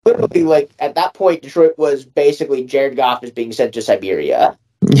 Literally, like at that point, Detroit was basically Jared Goff is being sent to Siberia.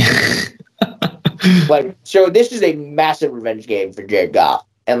 Like, so this is a massive revenge game for Jared Goff.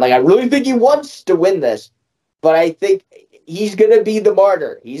 And like I really think he wants to win this, but I think he's gonna be the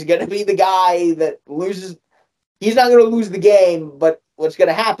martyr. He's gonna be the guy that loses. He's not gonna lose the game, but what's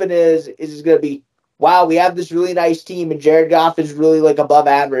gonna happen is it's gonna be, wow, we have this really nice team and Jared Goff is really like above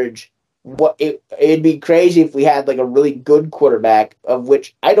average. it'd be crazy if we had like a really good quarterback, of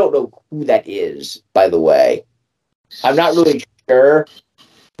which I don't know who that is, by the way. I'm not really sure.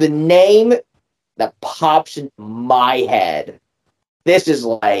 The name that pops in my head, this is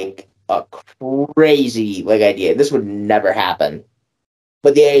like a crazy like idea. This would never happen.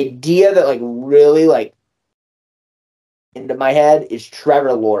 But the idea that like really like into my head is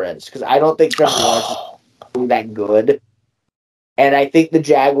Trevor Lawrence, because I don't think Trevor Lawrence is that good. And I think the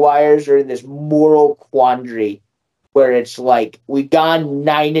Jaguars are in this moral quandary where it's like we've gone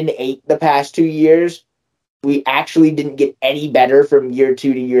 9-8 the past 2 years. We actually didn't get any better from year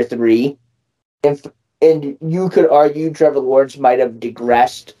 2 to year 3. And you could argue Trevor Lawrence might have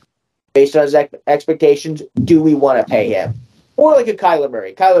digressed based on his expectations. Do we want to pay him? Or like a Kyler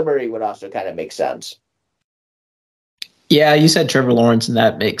Murray. Kyler Murray would also kind of make sense. Yeah, you said Trevor Lawrence, and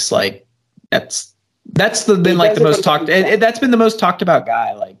that makes like that's been like the most talked. That's been the most talked about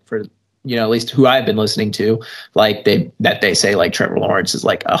guy, like for at least who I've been listening to. Like they say like Trevor Lawrence is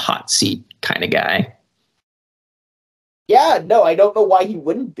like a hot seat kind of guy. Yeah, no, I don't know why he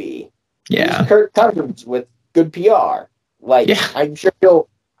wouldn't be. Yeah, he's Kirk Cousins with good PR. Like, yeah. I'm sure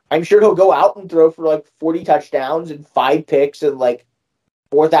he'll go out and throw for like 40 touchdowns and 5 picks and like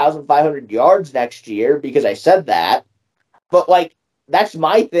 4,500 yards next year because I said that. But like, that's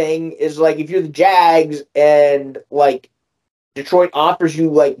my thing is like, if you're the Jags and like Detroit offers you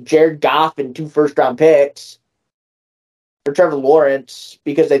like Jared Goff and 2 first-round picks for Trevor Lawrence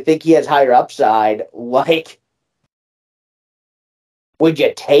because they think he has higher upside, like, would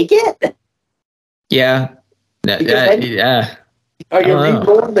you take it? Yeah. Yeah. Are you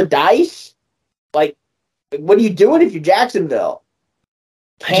rolling the dice? Like, what are you doing if you're Jacksonville?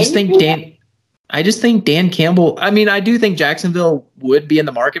 I just think Dan Campbell, I mean, I do think Jacksonville would be in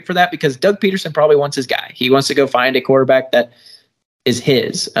the market for that because Doug Peterson probably wants his guy. He wants to go find a quarterback that is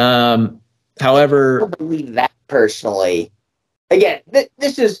his. However, I don't believe that personally. Again,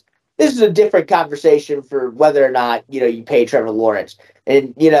 this is a different conversation for whether or not, you pay Trevor Lawrence.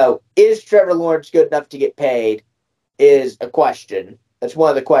 And, is Trevor Lawrence good enough to get paid is a question. That's one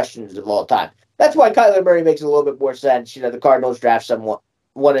of the questions of all time. That's why Kyler Murray makes a little bit more sense. The Cardinals draft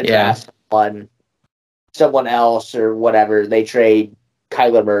draft someone else or whatever. They trade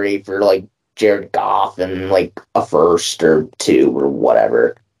Kyler Murray for like Jared Goff and like a first or 2 or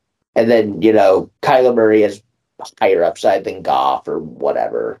whatever. And then, Kyler Murray has higher upside than Goff or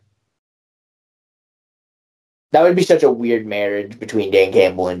whatever. That would be such a weird marriage between Dan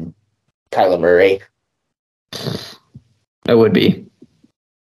Campbell and Kyler Murray. That would be.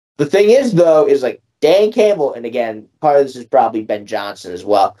 The thing is, though, is like Dan Campbell, and again, part of this is probably Ben Johnson as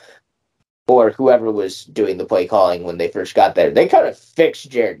well, or whoever was doing the play calling when they first got there. They kind of fixed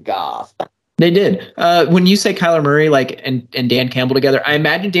Jared Goff. They did. When you say Kyler Murray and Dan Campbell together, I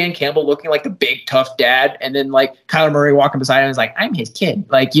imagine Dan Campbell looking like the big tough dad, and then like Kyler Murray walking beside him is like, I'm his kid.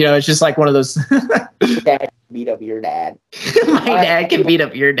 Like, it's just like one of those. Dad beat up your dad. My dad can beat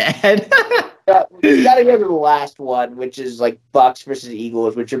up your dad. We got to go to the last one, which is like Bucks versus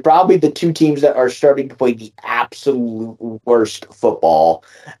Eagles, which are probably the 2 teams that are starting to play the absolute worst football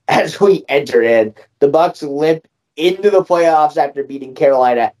as we enter in. The Bucks limp into the playoffs after beating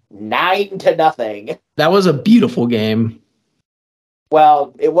Carolina 9-0. That was a beautiful game.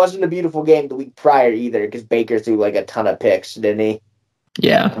 Well, it wasn't a beautiful game the week prior either because Baker threw like a ton of picks, didn't he?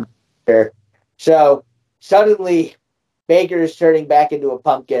 Yeah. Sure. So suddenly Baker is turning back into a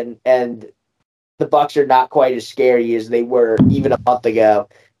pumpkin, and the Bucks are not quite as scary as they were even a month ago.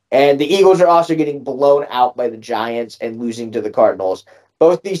 And the Eagles are also getting blown out by the Giants and losing to the Cardinals.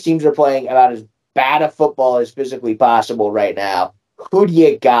 Both these teams are playing about as bad a football as physically possible right now. Who do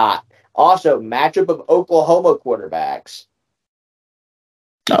you got? Also, matchup of Oklahoma quarterbacks.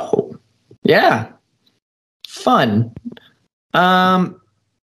 Oh, yeah. Fun. God,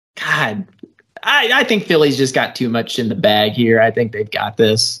 I think Philly's just got too much in the bag here. I think they've got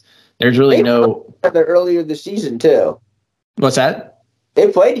this. There's really no. Earlier this season too. What's that?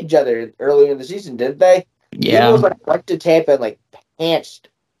 They played each other earlier in the season, didn't they? Yeah. Eagles went to Tampa and like pantsed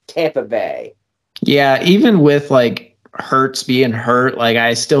Tampa Bay. Yeah, even with like Hurts being hurt, like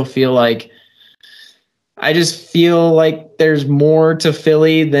I still feel like I just feel like there's more to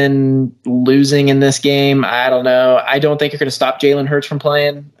Philly than losing in this game. I don't know. I don't think you're going to stop Jalen Hurts from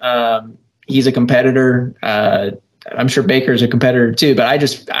playing. He's a competitor. I'm sure Baker's a competitor too, but I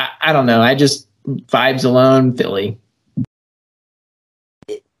don't know. I just vibes alone, Philly.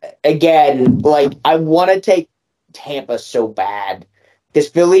 Again, like I want to take Tampa so bad because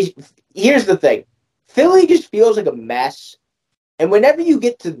Philly. Here's the thing: Philly just feels like a mess, and whenever you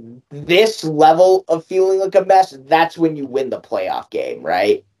get to this level of feeling like a mess, that's when you win the playoff game,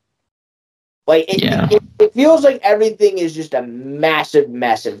 right? Like Yeah. it feels like everything is just a massive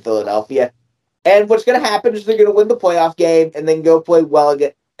mess in Philadelphia. And what's going to happen is they're going to win the playoff game and then go play well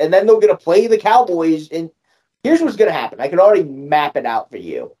again. And then they're going to play the Cowboys. And here's what's going to happen. I can already map it out for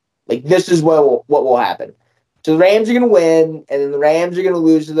you. Like, this is what will happen. So the Rams are going to win, and then the Rams are going to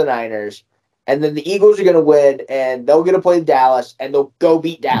lose to the Niners. And then the Eagles are going to win, and they're going to play Dallas, and they'll go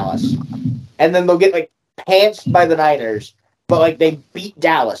beat Dallas. And then they'll get, like, pantsed by the Niners. But, like, they beat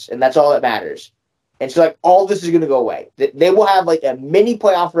Dallas, and that's all that matters. And so, like, all this is going to go away. They will have, like, a mini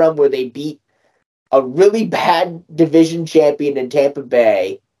playoff run where they beat a really bad division champion in Tampa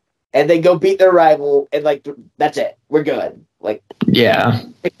Bay, and they go beat their rival, and like that's it. We're good. Like, Yeah.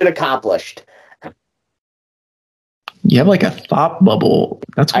 it's been accomplished. You have like a thought bubble.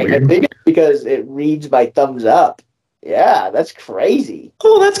 That's weird. I think it's because it reads my thumbs up. Yeah, that's crazy.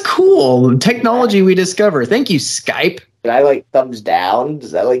 Oh, that's cool. Technology we discover. Thank you, Skype. Can I like thumbs down?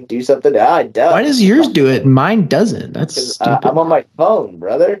 Does that like do something? Ah, it does. Why does yours do it and mine doesn't? That's stupid. I'm on my phone,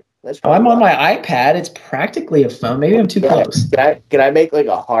 brother. I'm on my iPad. It's practically a phone. Maybe I'm too close. Can I make like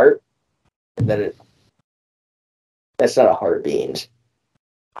a heart? And then that's not a heart, Beans.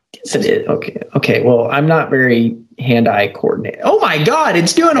 Yes, it is. Okay. Well, I'm not very hand-eye coordinated. Oh my God,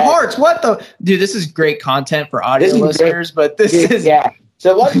 it's doing hearts. What the dude? This is great content for audio listeners, but this is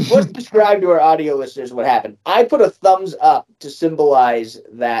So let's describe to our audio listeners what happened. I put a thumbs up to symbolize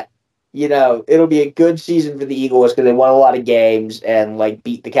that. You know, it'll be a good season for the Eagles because they won a lot of games and, like,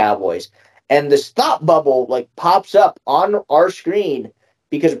 beat the Cowboys. And this thought bubble, like, pops up on our screen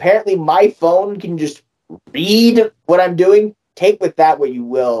because apparently my phone can just read what I'm doing. Take with that what you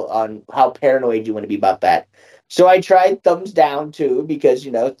will on how paranoid you want to be about that. So I tried thumbs down, too, because,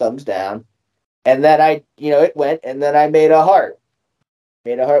 you know, thumbs down. And then it went, and then I made a heart.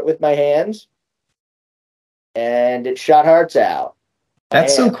 Made a heart with my hands. And it shot hearts out.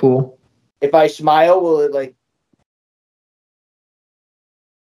 That's so cool. If I smile, will it like?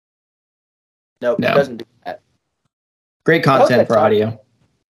 Nope, no, it doesn't do that. Great content for audio.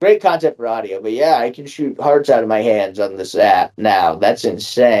 Great content for audio, but yeah, I can shoot hearts out of my hands on this app now. That's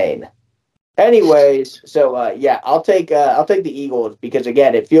insane. Anyways, so yeah, I'll take the Eagles because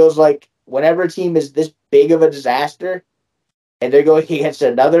again, it feels like whenever a team is this big of a disaster, and they're going against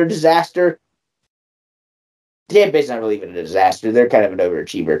another disaster, Tampa Bay's not really even a disaster. They're kind of an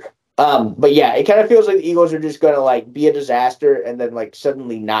overachiever. But yeah, it kind of feels like the Eagles are just going to like be a disaster and then like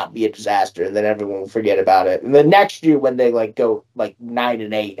suddenly not be a disaster and then everyone will forget about it. And then next year when they like go like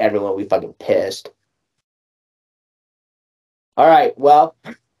 9-8, everyone will be fucking pissed. All right, well,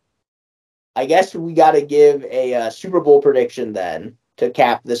 I guess we got to give a Super Bowl prediction then to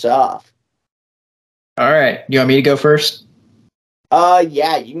cap this off. All right, you want me to go first?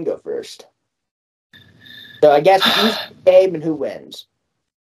 Yeah, you can go first. So I guess who's the game and who wins?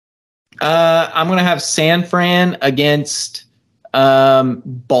 I'm gonna have San Fran against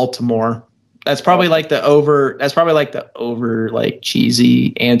Baltimore. That's probably like the over. That's probably like the over like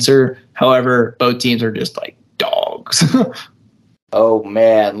cheesy answer. However, both teams are just like dogs. Oh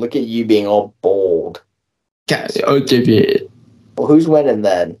man, look at you being all bold. Well, who's winning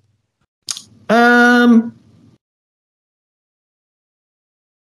then?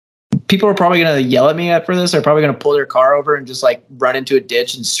 People are probably going to yell at me for this. They're probably going to pull their car over and just like run into a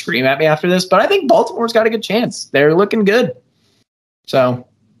ditch and scream at me after this. But I think Baltimore's got a good chance. They're looking good. So,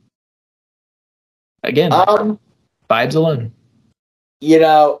 again, vibes alone. You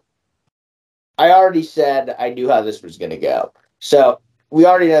know, I already said I knew how this was going to go. So, we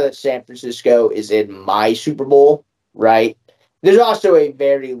already know that San Francisco is in my Super Bowl, right? There's also a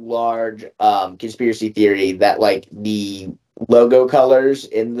very large conspiracy theory that, like, the logo colors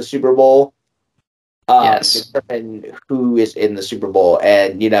in the Super Bowl determine who is in the Super Bowl.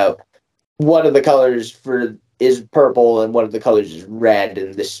 And, you know, one of the colors is purple and one of the colors is red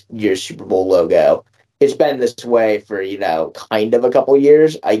in this year's Super Bowl logo. It's been this way for, you know, kind of a couple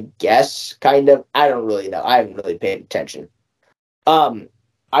years, I guess, kind of. I don't really know. I haven't really paid attention.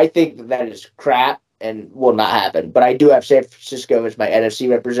 I think that is crap and will not happen. But I do have San Francisco as my NFC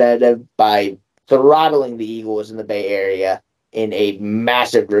representative by throttling the Eagles in the Bay Area in a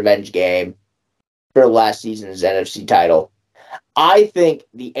massive revenge game for last season's NFC title. I think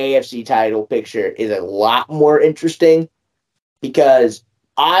the AFC title picture is a lot more interesting because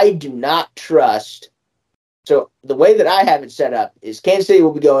I do not trust. So the way that I have it set up is Kansas City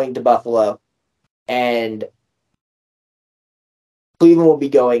will be going to Buffalo and Cleveland will be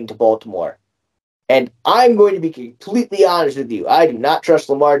going to Baltimore. And I'm going to be completely honest with you. I do not trust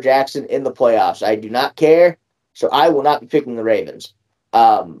Lamar Jackson in the playoffs. I do not care. So I will not be picking the Ravens.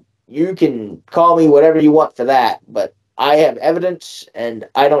 You can call me whatever you want for that, but I have evidence and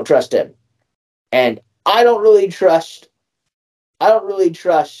I don't trust him. And I don't really trust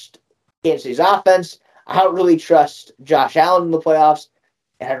Kansas City's offense. I don't really trust Josh Allen in the playoffs.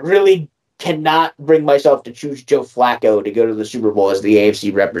 And I really cannot bring myself to choose Joe Flacco to go to the Super Bowl as the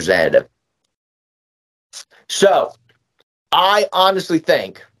AFC representative. So, I honestly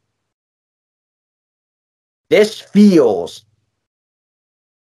think this feels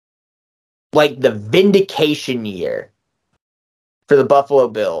like the vindication year for the Buffalo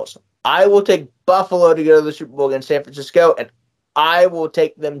Bills. I will take Buffalo to go to the Super Bowl against San Francisco, and I will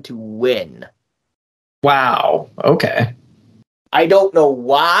take them to win. Wow. Okay. I don't know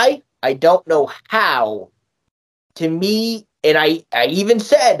why. I don't know how. To me, and I even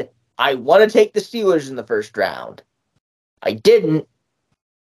said I want to take the Steelers in the first round. I didn't,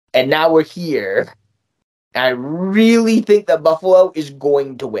 and now we're here. And I really think that Buffalo is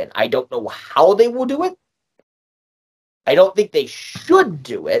going to win. I don't know how they will do it. I don't think they should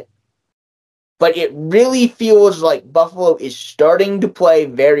do it. But it really feels like Buffalo is starting to play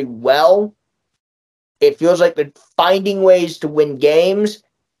very well. It feels like they're finding ways to win games.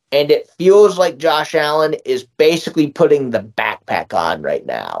 And it feels like Josh Allen is basically putting the backpack on right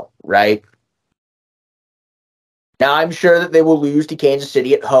now, right? Now, I'm sure that they will lose to Kansas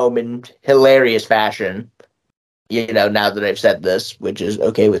City at home in hilarious fashion, now that I've said this, which is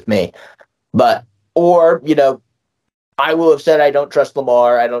okay with me. But, or, I will have said I don't trust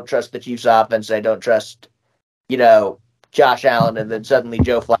Lamar, I don't trust the Chiefs offense, I don't trust, Josh Allen, and then suddenly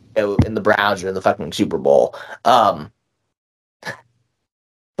Joe Flacco and the Browns are in the fucking Super Bowl.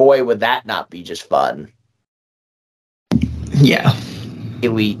 Boy, would that not be just fun. Yeah.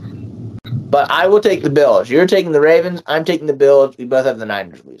 Elite. But I will take the Bills. You're taking the Ravens. I'm taking the Bills. We both have the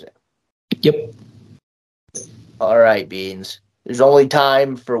Niners losing. Yep. All right, Beans. There's only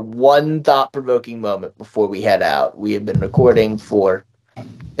time for one thought-provoking moment before we head out. We have been recording for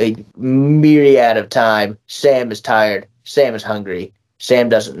a myriad of time. Sam is tired. Sam is hungry. Sam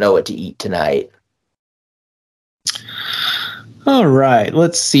doesn't know what to eat tonight. All right.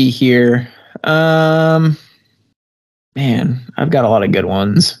 Let's see here. Man, I've got a lot of good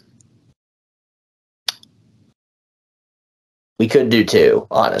ones. We could do two,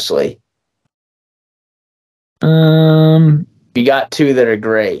 honestly. We got two that are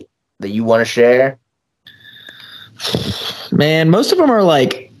great that you want to share. Man, most of them are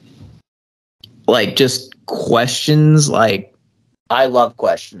like just questions. Like, I love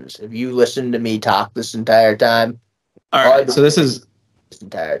questions. If you listen to me talk this entire time, all right. So this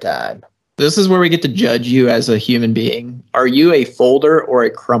entire time. This is where we get to judge you as a human being. Are you a folder or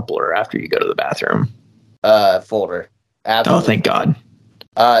a crumpler after you go to the bathroom? Folder. Absolutely. Oh, thank God.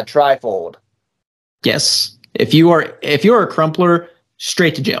 Trifold. Yes. If you are a crumpler,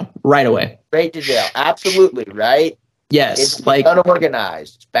 straight to jail right away. Straight to jail. Absolutely, right? Yes. It's like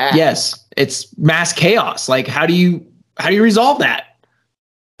unorganized. It's bad. Yes. It's mass chaos. Like, how do you resolve that?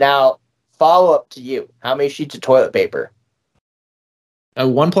 Now, follow up to you. How many sheets of toilet paper? A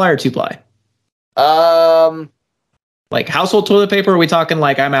 1-ply or 2-ply? Like household toilet paper, or are we talking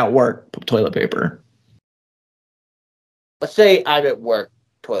like I'm at work toilet paper? Let's say I'm at work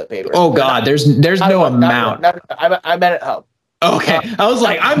toilet paper. Oh God, there's no amount. I'm at home. Okay, I was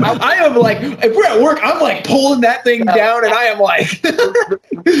like, I am like, if we're at work, I'm like pulling that thing down, and I am like.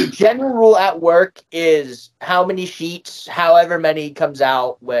 The general rule at work is how many sheets, however many comes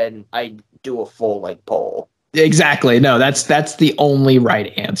out when I do a full poll. Exactly. No, that's the only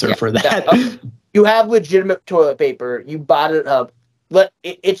right answer for that. No, you have legitimate toilet paper. You bought it up. But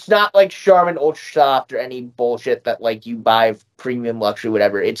it's not like Charmin Ultra Soft or any bullshit that you buy premium luxury,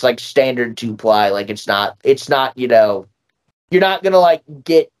 whatever. It's like standard 2-ply. It's not, you're not going to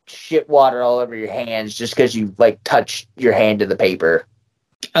get shit water all over your hands just because you touch your hand to the paper.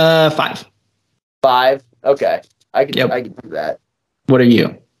 5. 5? Okay. I can do that. What are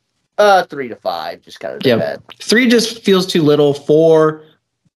you? 3 to 5, just kind of depends. 3 just feels too little. 4,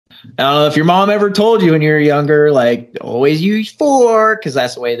 if your mom ever told you when you were younger, always use 4, because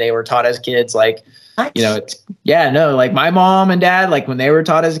that's the way they were taught as kids. My mom and dad, when they were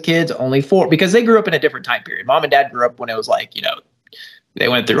taught as kids, only 4, because they grew up in a different time period. Mom and dad grew up when it was they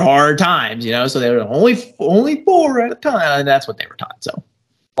went through hard times, so they were only 4 at a time, and that's what they were taught. So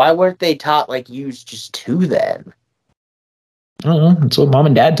why weren't they taught use just 2 then? I don't know. That's what mom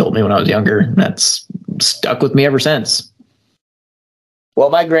and dad told me when I was younger. That's stuck with me ever since. Well,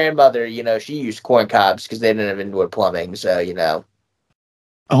 my grandmother, she used corn cobs because they didn't have indoor plumbing. So,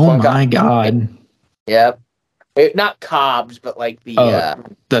 Oh, my God. Yep. Not cobs, but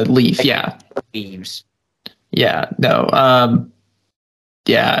the leaf. Yeah. Leaves. Yeah. No.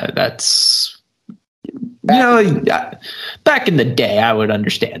 Yeah, that's back in the day, I would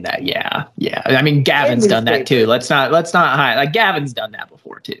understand that. Yeah. I mean, Gavin's done that too. Let's not hide. Like Gavin's done that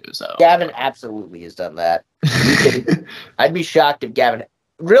before too. So Gavin absolutely has done that. I'd be shocked if Gavin.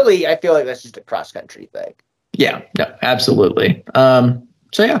 Really, I feel like that's just a cross country thing. Yeah, absolutely. So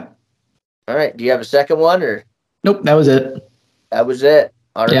yeah. All right. Do you have a second one or? Nope, that was it. That was it.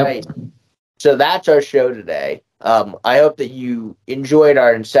 All right. So that's our show today. I hope that you enjoyed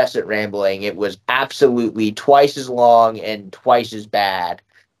our incessant rambling. It was absolutely twice as long and twice as bad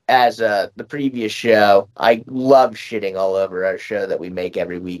as the previous show. I love shitting all over our show that we make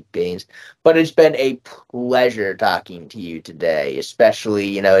every week, Beans. But it's been a pleasure talking to you today,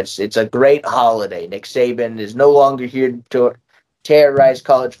 especially, it's a great holiday. Nick Saban is no longer here to terrorize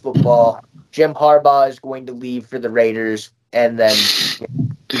college football. Jim Harbaugh is going to leave for the Raiders, and then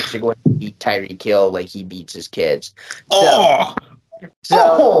Chiefs are going to beat Tyreek Hill like he beats his kids.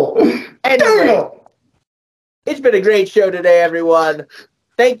 Anyway, it's been a great show today, everyone.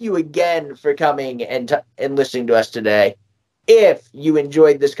 Thank you again for coming and listening to us today. If you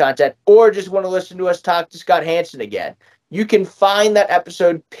enjoyed this content or just want to listen to us talk to Scott Hansen again, you can find that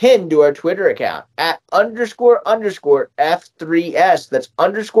episode pinned to our Twitter account at __F3S. That's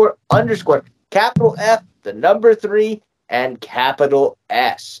 __ capital F, the number 3, and capital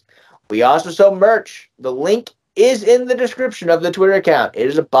S. We also sell merch. The link is in the description of the Twitter account. It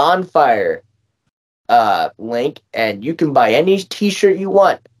is a bonfire link, and you can buy any t-shirt you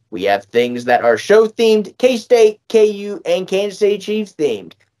want. We have things that are show themed, K-State, KU, and Kansas City Chiefs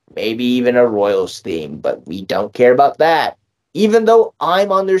themed. Maybe even a Royals theme, but we don't care about that. Even though I'm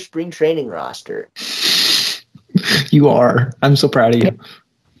on their spring training roster. You are. I'm so proud of you.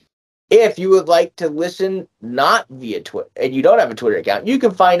 If you would like to listen not via Twitter, and you don't have a Twitter account, you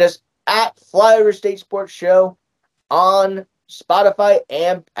can find us at Flyover State Sports Show on Spotify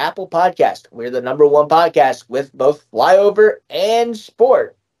and Apple Podcast. We're the number 1 podcast with both flyover and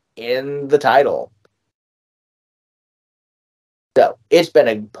sport in the title. So it's been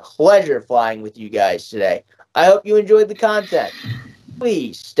a pleasure flying with you guys today. I hope you enjoyed the content.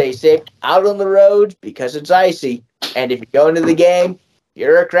 Please stay safe out on the roads because it's icy. And if you're going to the game,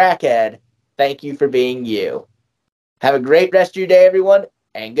 you're a crackhead. Thank you for being you. Have a great rest of your day, everyone,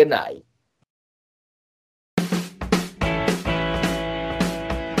 and good night.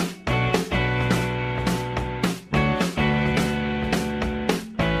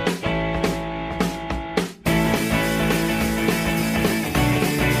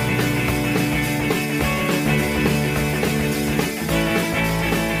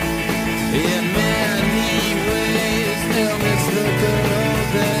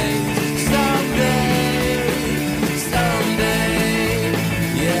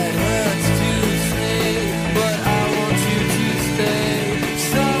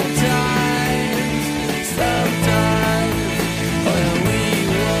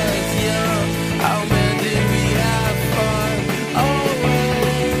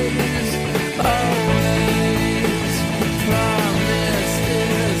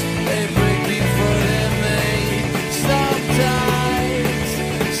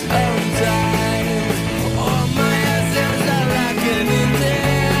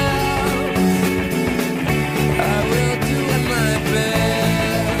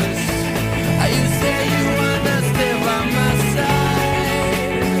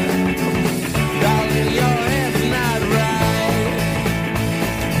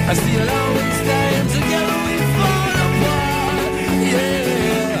 I see it always stand together.